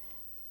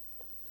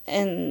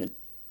and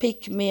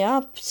pick me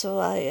up so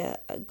I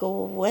go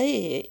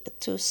away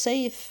to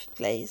safe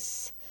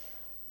place.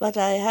 But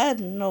I had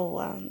no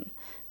one.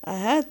 I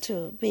had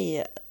to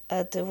be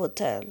at the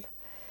hotel.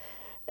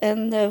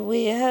 And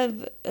we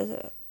have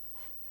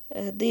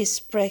this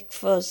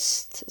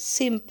breakfast,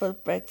 simple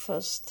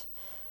breakfast,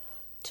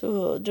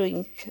 to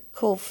drink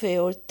coffee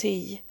or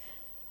tea,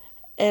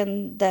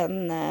 and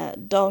then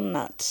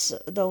donuts,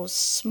 those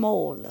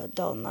small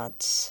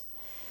donuts,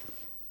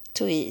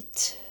 to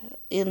eat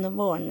in the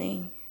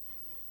morning.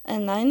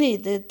 And I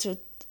needed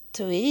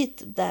to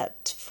eat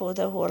that for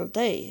the whole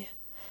day.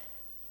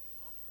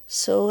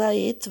 So I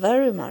eat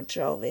very much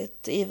of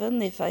it,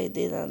 even if I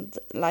didn't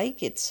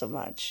like it so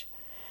much.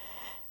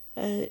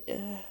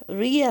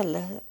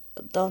 Real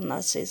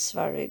donuts is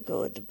very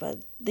good, but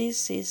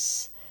this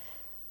is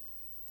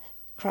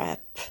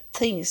crap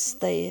things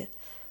they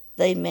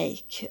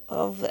make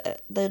of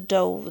the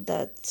dough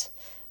that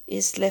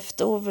is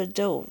leftover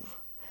dough.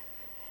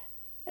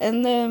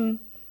 And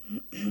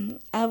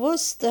I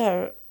was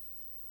there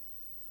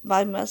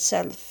by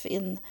myself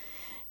in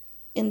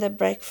the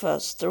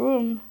breakfast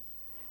room,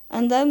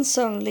 and then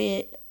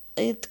suddenly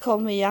it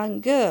come a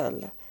young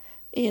girl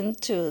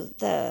into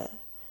the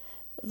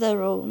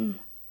room,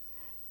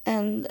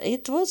 and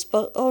it was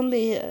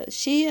only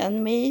she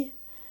and me,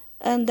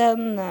 and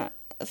then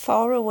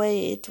far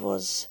away it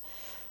was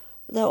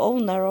the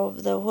owner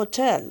of the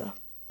hotel.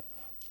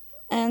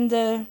 And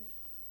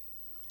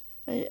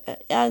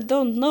I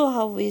don't know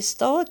how we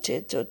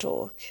started to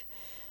talk,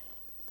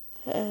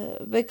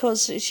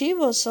 because she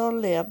was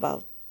only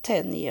about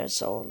 10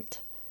 years old,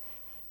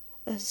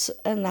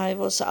 and I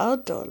was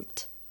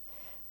adult.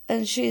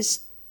 And she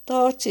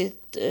started,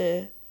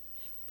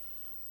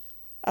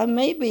 I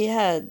maybe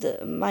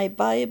had my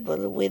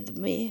Bible with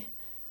me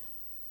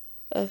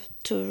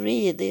to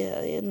read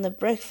in the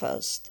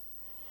breakfast.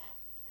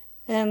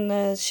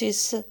 And she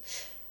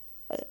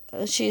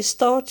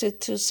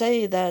started to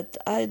say that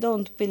I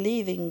don't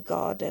believe in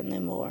God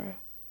anymore.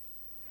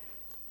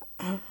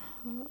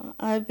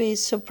 I'd be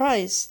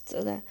surprised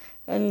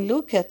and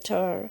look at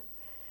her.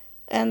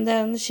 And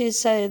then she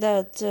said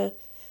that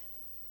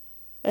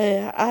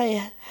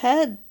I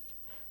had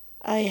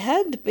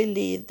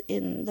believed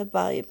in the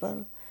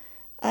Bible.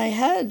 I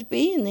had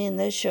been in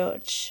the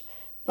church,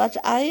 but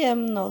I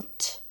am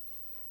not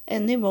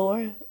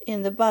anymore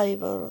in the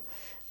Bible,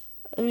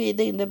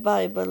 reading the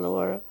Bible,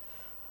 or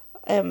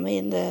am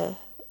in the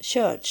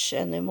church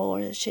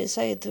anymore, she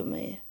said to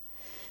me.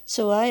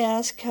 So I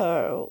asked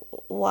her,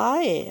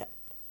 why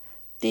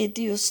did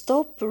you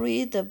stop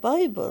read the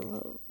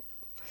Bible?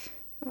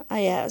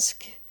 I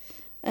asked.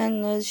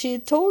 And she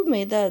told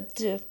me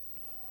that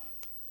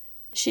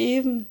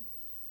she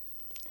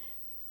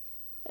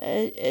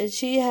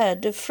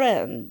had a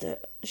friend.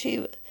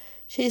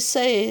 She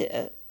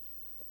say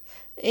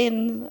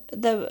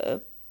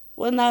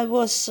when I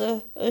was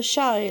a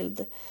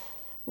child,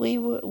 we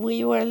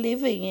were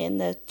living in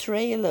a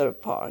trailer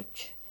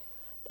park.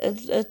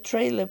 A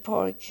trailer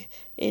park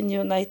in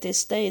United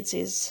States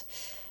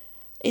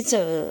it's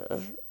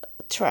a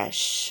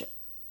trash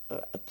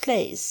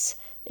place.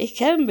 It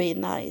can be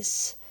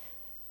nice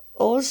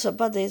also,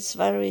 but it's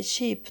very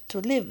cheap to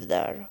live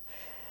there.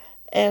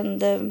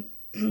 And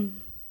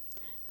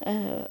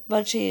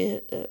but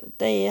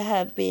they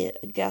have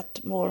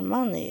got more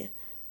money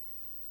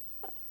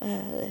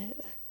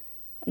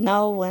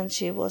now when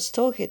she was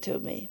talking to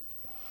me.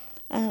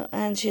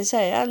 And she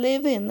said, I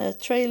live in a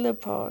trailer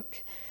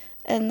park,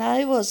 and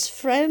I was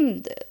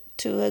friend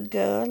to a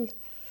girl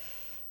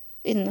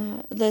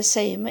in the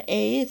same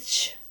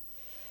age,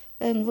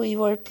 and we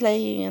were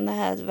playing and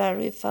had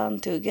very fun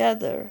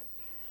together.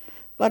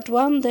 But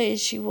one day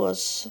she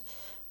was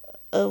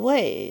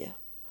away.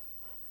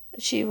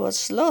 She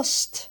was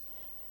lost,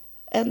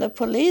 and the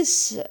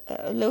police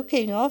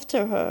looking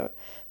after her,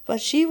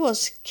 but she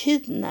was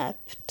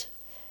kidnapped.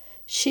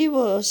 She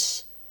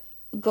was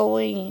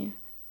going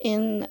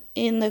in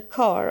a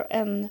car,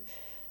 and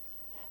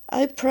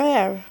I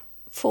pray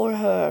for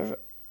her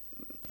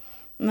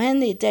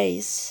many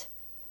days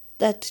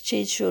that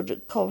she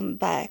should come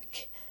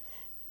back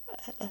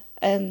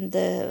and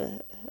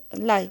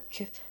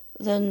like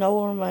the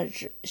normal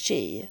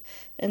she,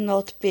 and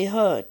not be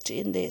hurt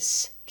in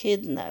this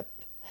kidnap.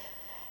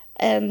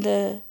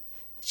 And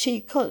she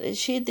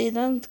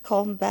didn't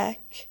come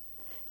back.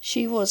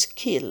 She was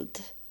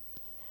killed.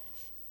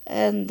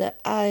 And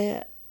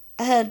I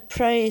had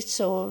prayed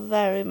so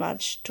very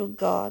much to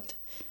God,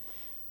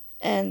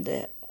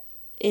 and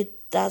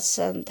it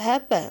doesn't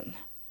happen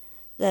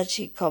that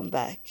she come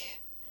back.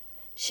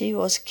 She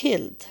was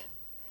killed.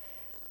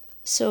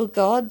 So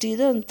God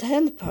didn't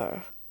help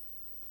her,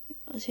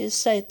 she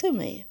said to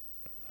me.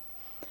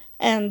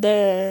 And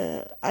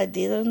I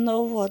didn't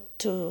know what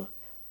to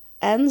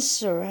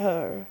answer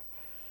her.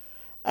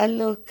 I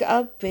look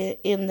up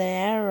in the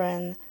air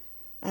and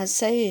I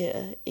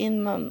say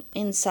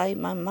inside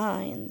my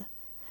mind,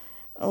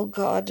 oh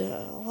God,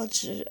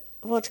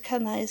 what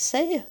can I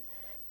say?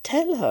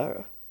 Tell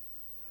her.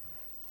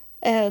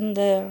 And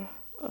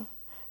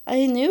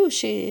I knew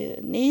she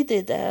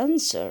needed the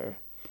answer,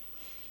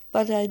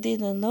 but I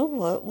didn't know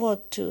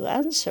what to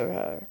answer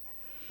her.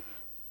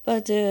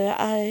 But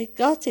I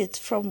got it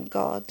from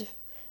God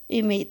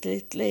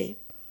immediately.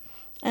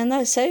 And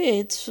I say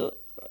it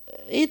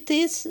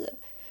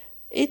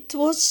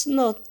was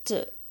not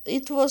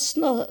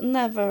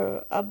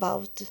never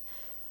about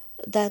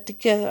that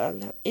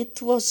girl.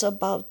 It was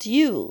about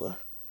you,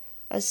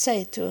 I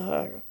say to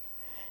her.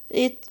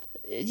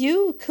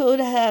 You could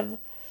have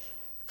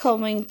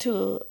coming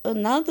to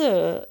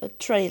another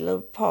trailer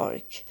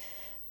park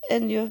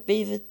and you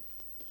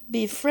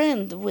be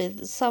friend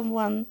with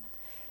someone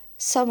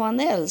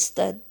else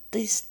that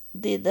this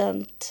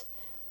didn't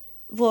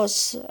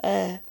was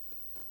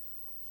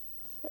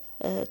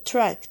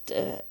tracked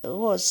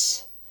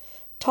was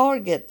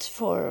target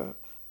for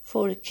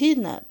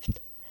kidnapped,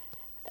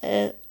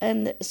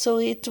 and so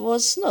it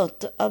was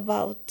not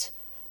about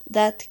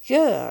that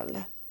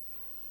girl,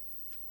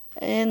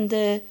 and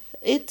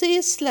it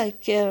is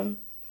like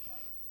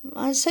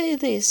I say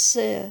this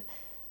to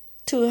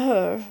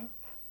her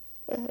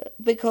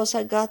because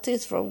I got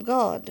it from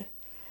God.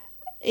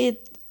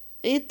 It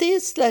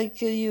is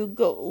like you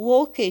go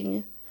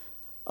walking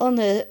on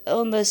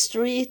the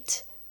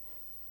street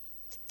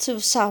to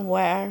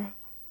somewhere,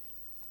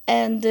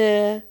 and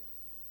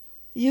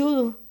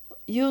you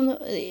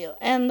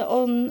and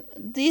on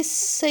this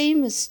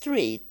same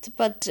street,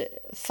 but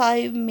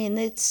 5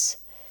 minutes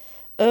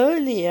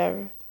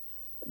earlier,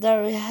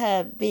 there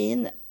have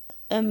been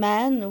a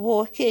man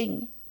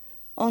walking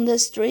on the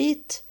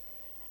street,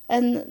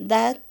 and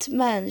that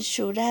man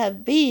should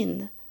have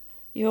been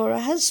your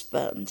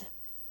husband.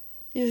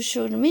 You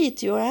should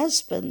meet your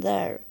husband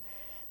there,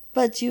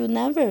 but you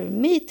never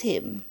meet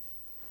him.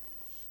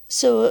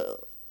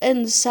 So,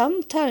 and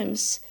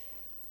sometimes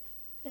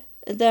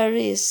there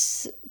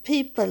is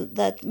people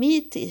that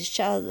meet each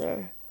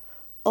other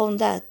on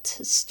that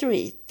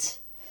street,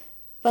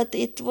 but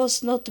it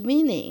was not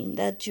meaning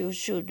that you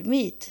should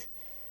meet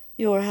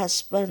your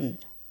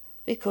husband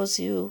because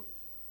you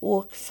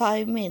walk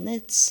 5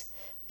 minutes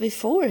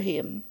before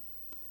him.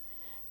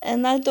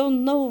 And I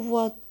don't know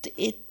what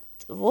it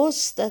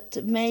was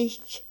that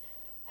make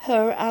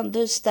her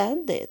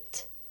understand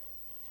it.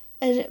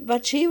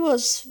 But she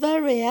was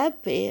very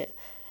happy,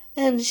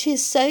 and she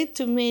said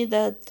to me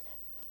that,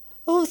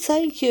 "Oh,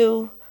 thank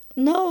you.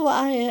 Now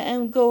I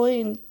am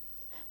going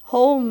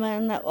home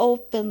and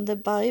open the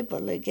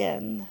Bible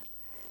again.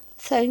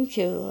 Thank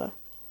you,"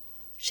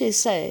 she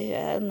said,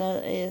 and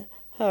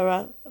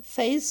her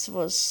face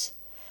was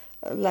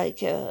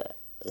like a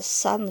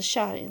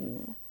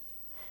sunshine,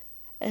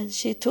 and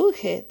she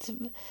took it.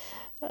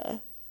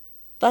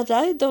 But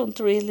I don't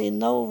really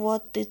know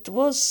what it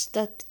was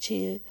that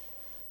she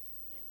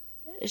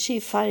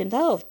find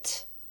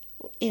out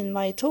in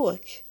my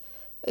talk,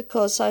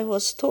 because I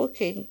was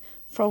talking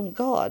from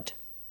God,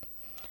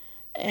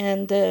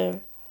 and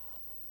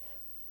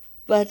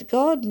but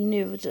God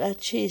knew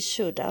that she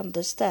should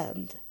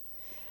understand,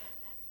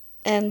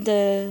 and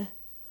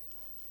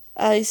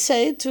I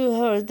say to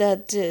her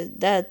that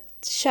that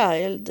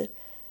child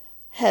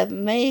have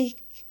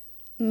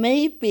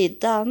maybe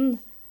done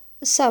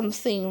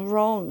something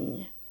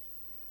wrong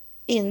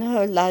in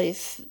her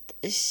life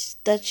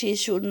that she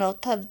should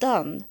not have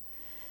done.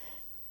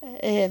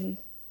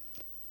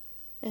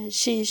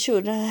 She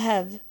should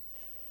have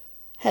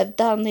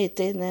done it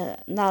in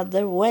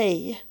another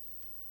way.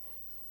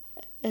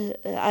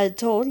 I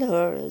told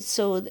her,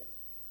 so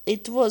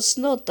it was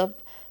not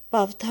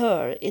about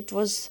her, it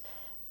was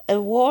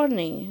a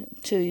warning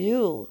to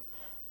you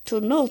to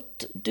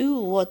not do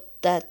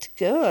what that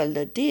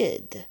girl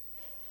did.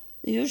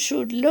 You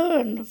should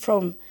learn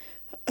from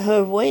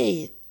her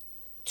way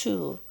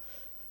to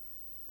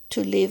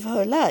live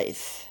her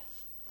life.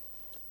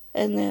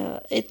 And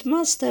it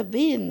must have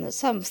been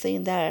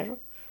something there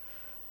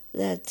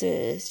that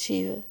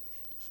she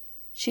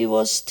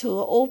was too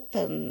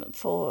open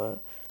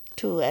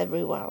to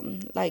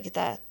everyone like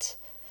that,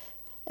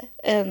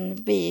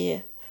 and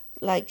be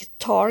like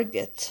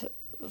target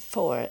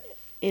for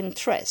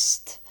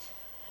interest.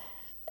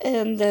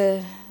 And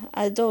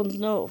I don't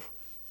know,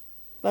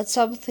 but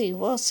something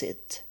was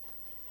it.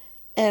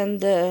 And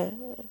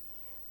then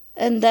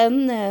in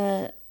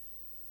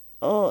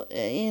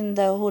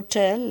the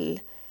hotel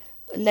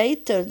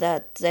later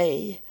that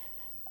day,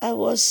 I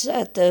was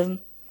at a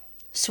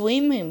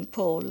swimming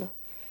pool,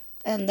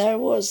 and there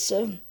was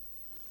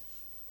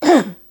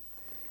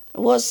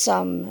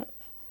some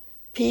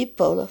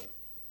people,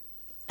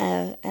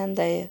 and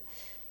they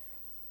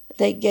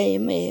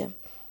gave me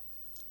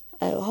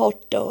a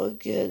hot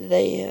dog.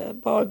 They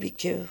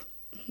barbecue.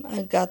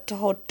 I got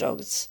hot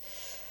dogs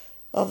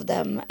of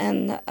them,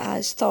 and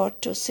I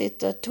start to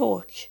sit and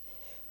talk,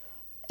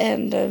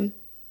 and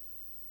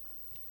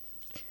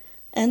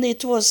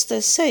it was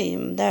the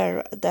same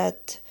there,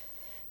 that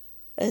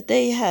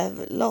they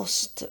have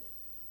lost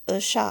a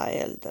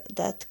child,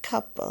 that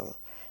couple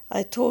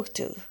I talked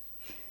to,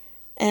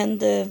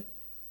 and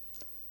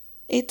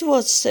it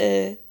was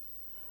this,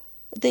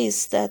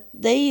 that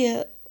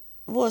they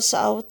was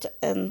out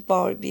and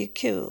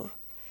barbecue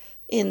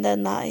in the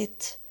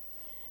night,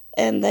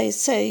 and they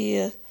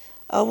say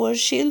our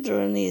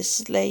children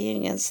is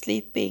laying and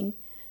sleeping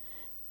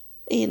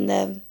in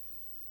the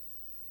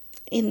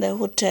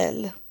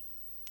hotel,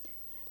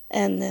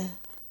 and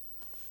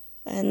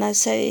I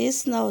say,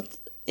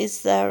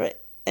 is there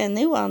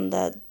anyone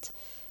that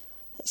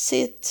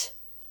sit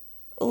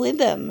with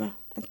them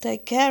and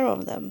take care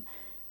of them?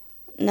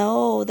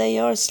 No, they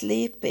are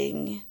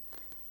sleeping,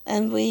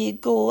 and we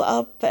go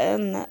up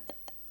and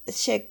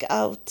check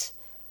out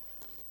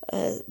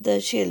the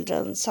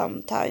children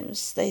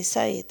sometimes, they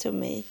say to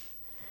me.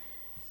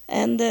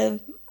 And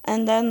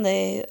then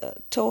they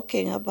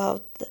talking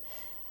about,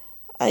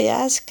 I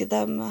ask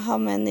them, how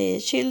many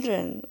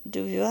children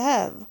do you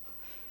have?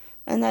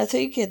 And I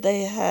think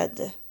they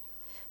had,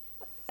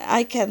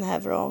 I can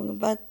have wrong,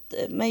 but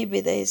maybe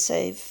they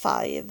say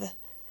 5.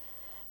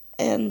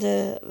 And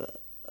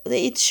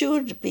it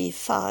should be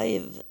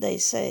 5, they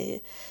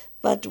say.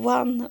 But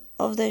one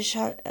of the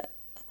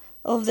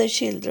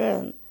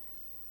children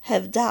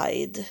have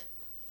died.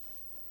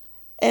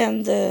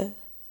 And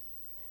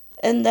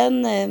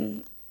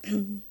then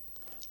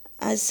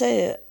I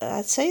say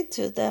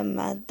to them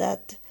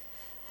that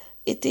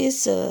it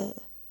is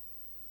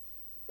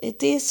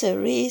a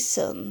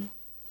reason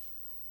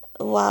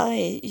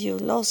why you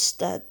lost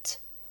that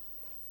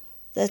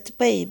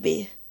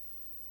baby.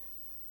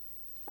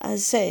 I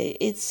say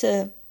it's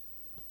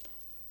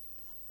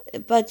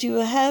but you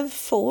have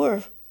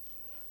four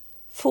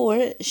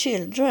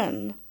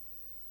children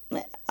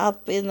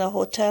up in the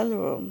hotel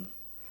room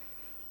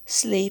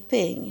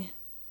sleeping,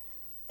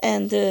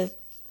 and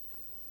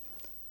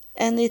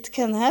it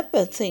can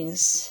happen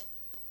things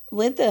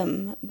with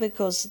them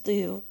because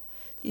you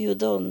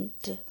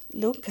don't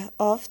look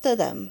after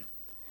them,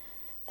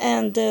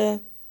 and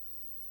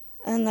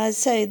I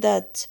say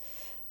that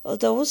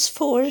those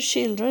 4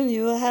 children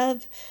you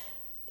have,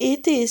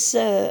 it is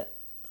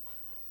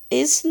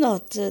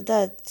not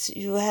that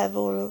you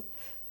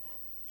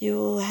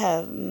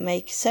have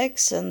make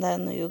sex and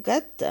then you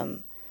get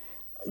them.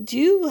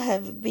 You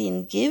have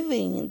been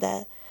giving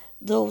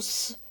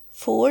those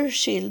 4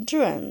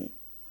 children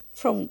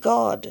from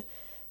God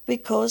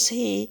because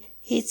he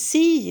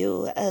see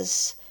you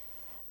as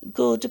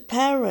good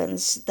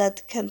parents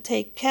that can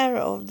take care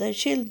of their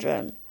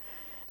children.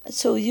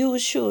 So you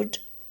should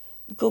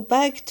go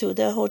back to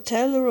the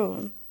hotel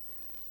room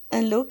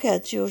and look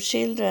at your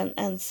children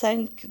and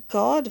thank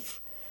God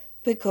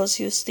because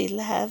you still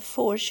have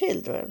 4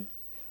 children.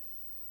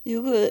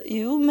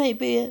 You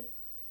maybe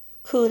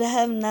could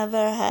have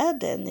never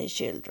had any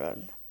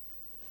children,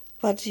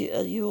 but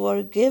you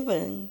were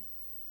given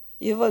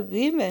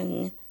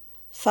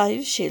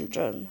 5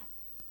 children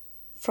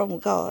from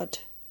God,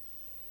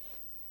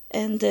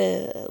 and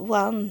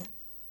one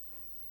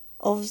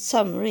of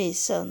some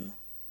reason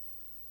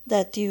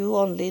that you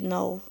only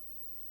know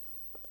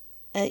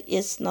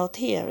is not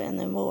here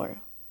anymore,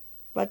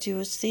 but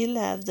you still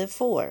have the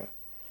 4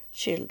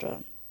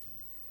 children.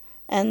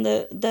 And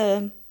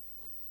the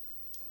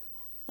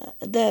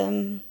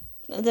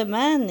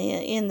man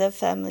in the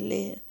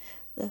family,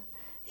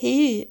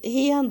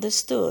 he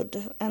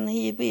understood, and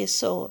he be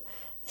so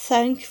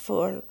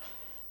thankful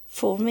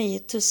for me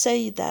to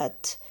say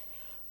that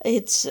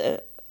it's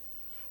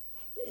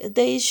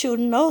they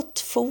should not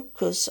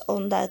focus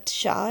on that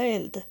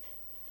child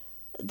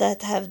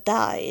that have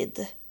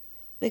died,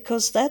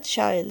 because that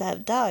child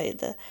have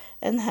died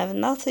and have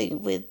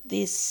nothing with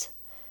this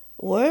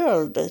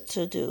world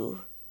to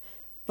do.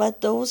 But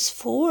those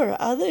 4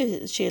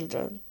 other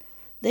children,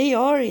 they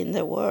are in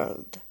the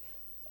world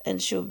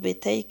and should be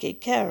taken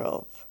care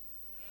of.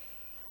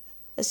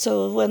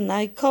 So when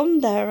I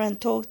come there and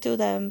talk to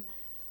them,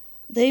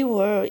 they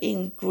were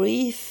in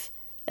grief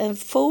and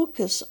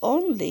focus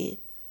only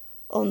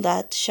on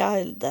that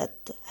child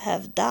that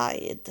have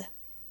died,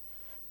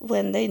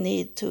 when they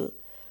need to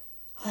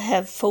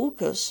have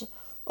focus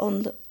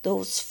on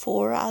those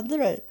 4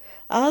 other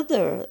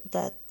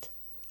that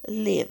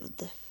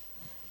lived.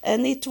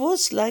 And it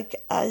was like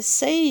I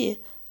say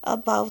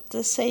about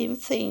the same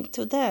thing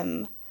to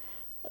them,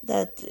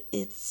 that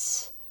it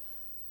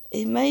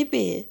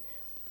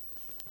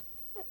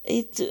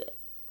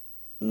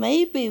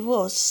maybe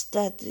was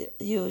that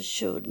you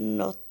should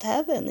not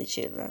have any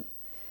children,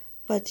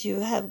 but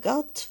you have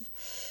got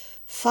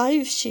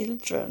 5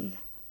 children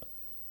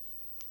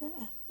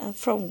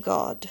from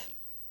God.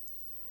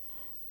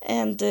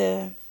 And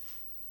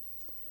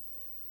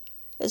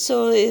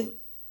so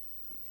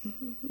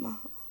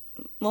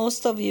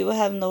most of you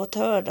have not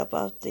heard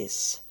about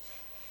this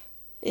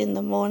in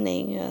the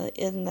morning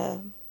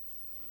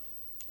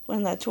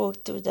when I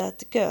talked to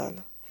that girl,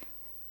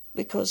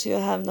 because you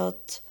have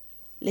not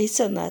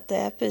listened at the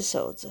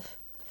episodes.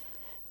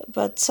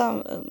 But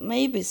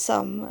maybe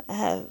some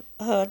have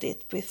heard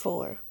it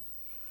before.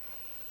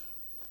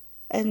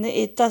 And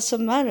it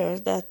doesn't matter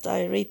that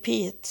I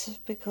repeat,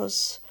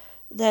 because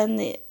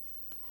then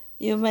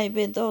you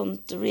maybe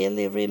don't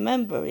really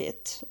remember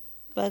it,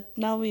 but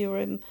now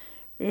you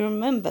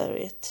remember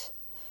it.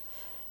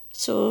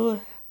 So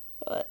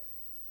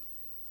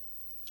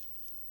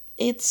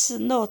it's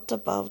not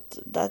about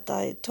that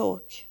I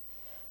talk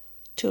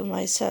to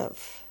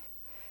myself.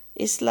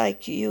 It's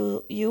like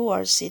you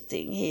are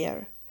sitting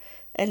here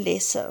and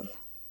listen.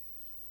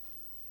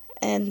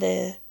 And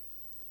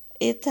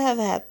it have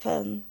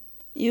happened,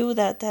 you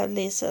that have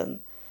listened,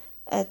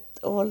 at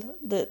all,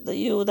 the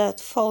you that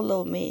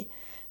follow me,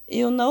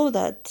 you know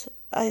that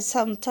I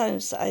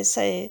sometimes I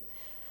say,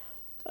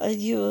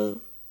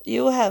 you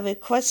have a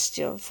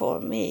question for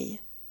me.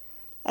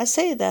 I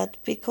say that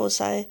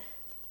because I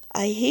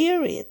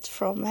hear it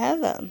from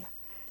heaven,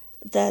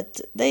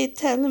 that they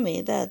tell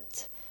me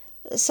that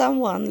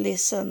someone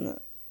listen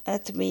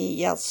at me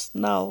just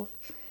now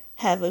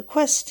have a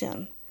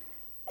question,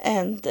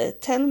 and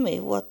tell me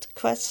what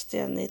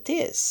question it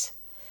is,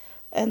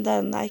 and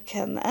then I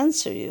can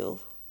answer you.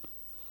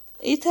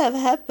 It have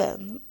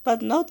happened,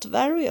 but not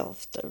very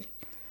often,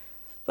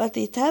 but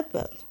it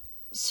happened.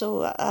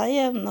 So I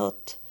am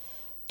not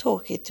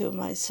talking to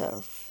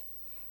myself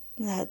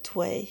that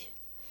way.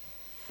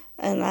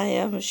 And I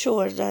am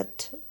sure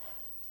that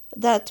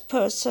that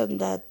person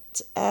that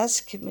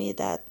asked me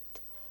that,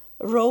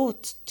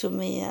 wrote to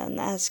me and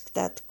asked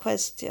that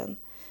question,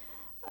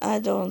 I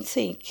don't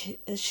think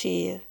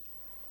she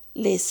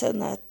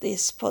listened at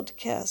this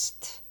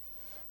podcast.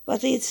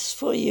 But it's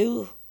for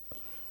you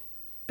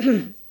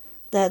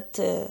that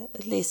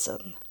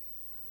listen,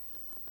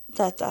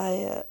 that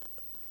I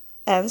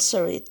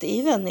answer it,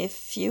 even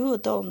if you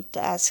don't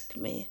ask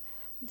me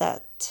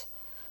that.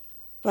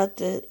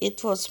 But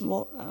it was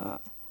more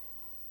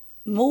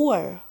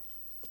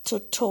to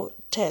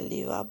tell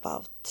you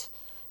about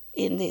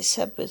in this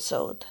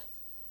episode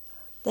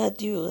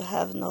that you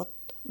have not,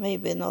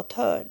 maybe not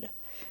heard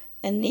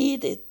and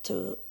needed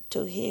to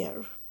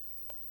hear.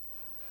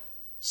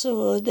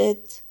 So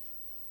that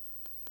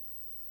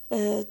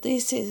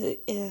this is,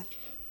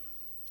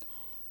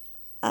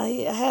 I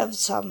have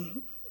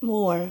some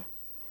more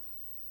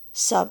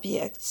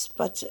subjects,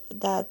 but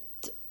that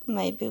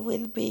maybe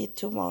will be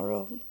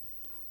tomorrow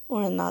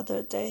or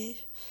another day.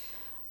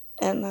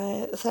 And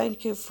I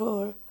thank you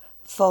for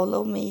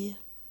follow me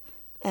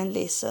and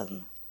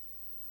listen.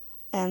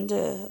 And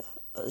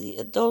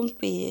don't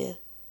be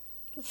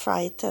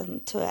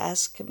frightened to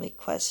ask me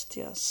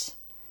questions.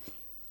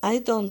 I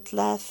don't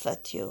laugh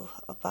at you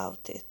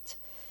about it,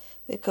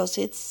 because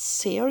it's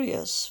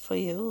serious for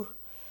you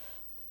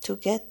to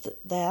get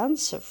the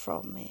answer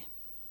from me.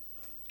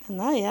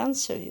 And I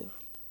answer you.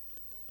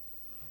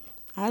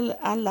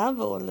 I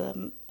love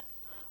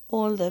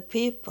all the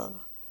people,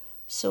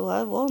 so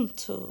I want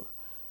to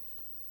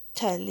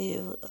tell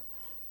you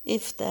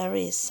if there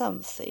is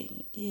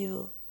something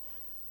you're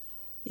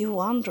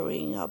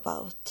wondering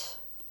about.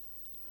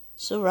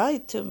 So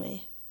write to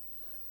me.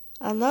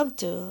 I love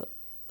to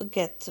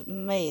get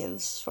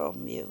mails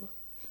from you,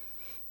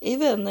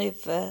 even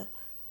if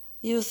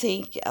you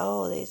think,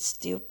 oh, it's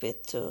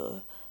stupid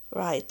to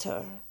write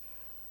her.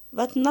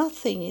 But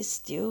nothing is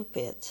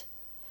stupid.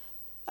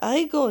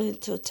 I'm going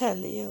to tell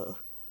you,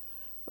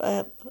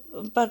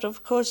 but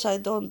of course I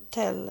don't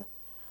tell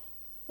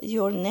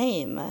your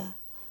name,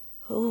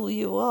 who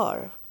you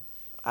are.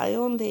 I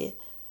only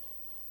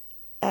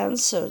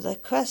answer the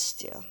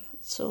question.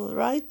 So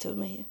write to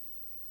me.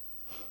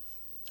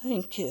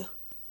 Thank you,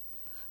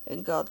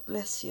 and God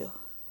bless you.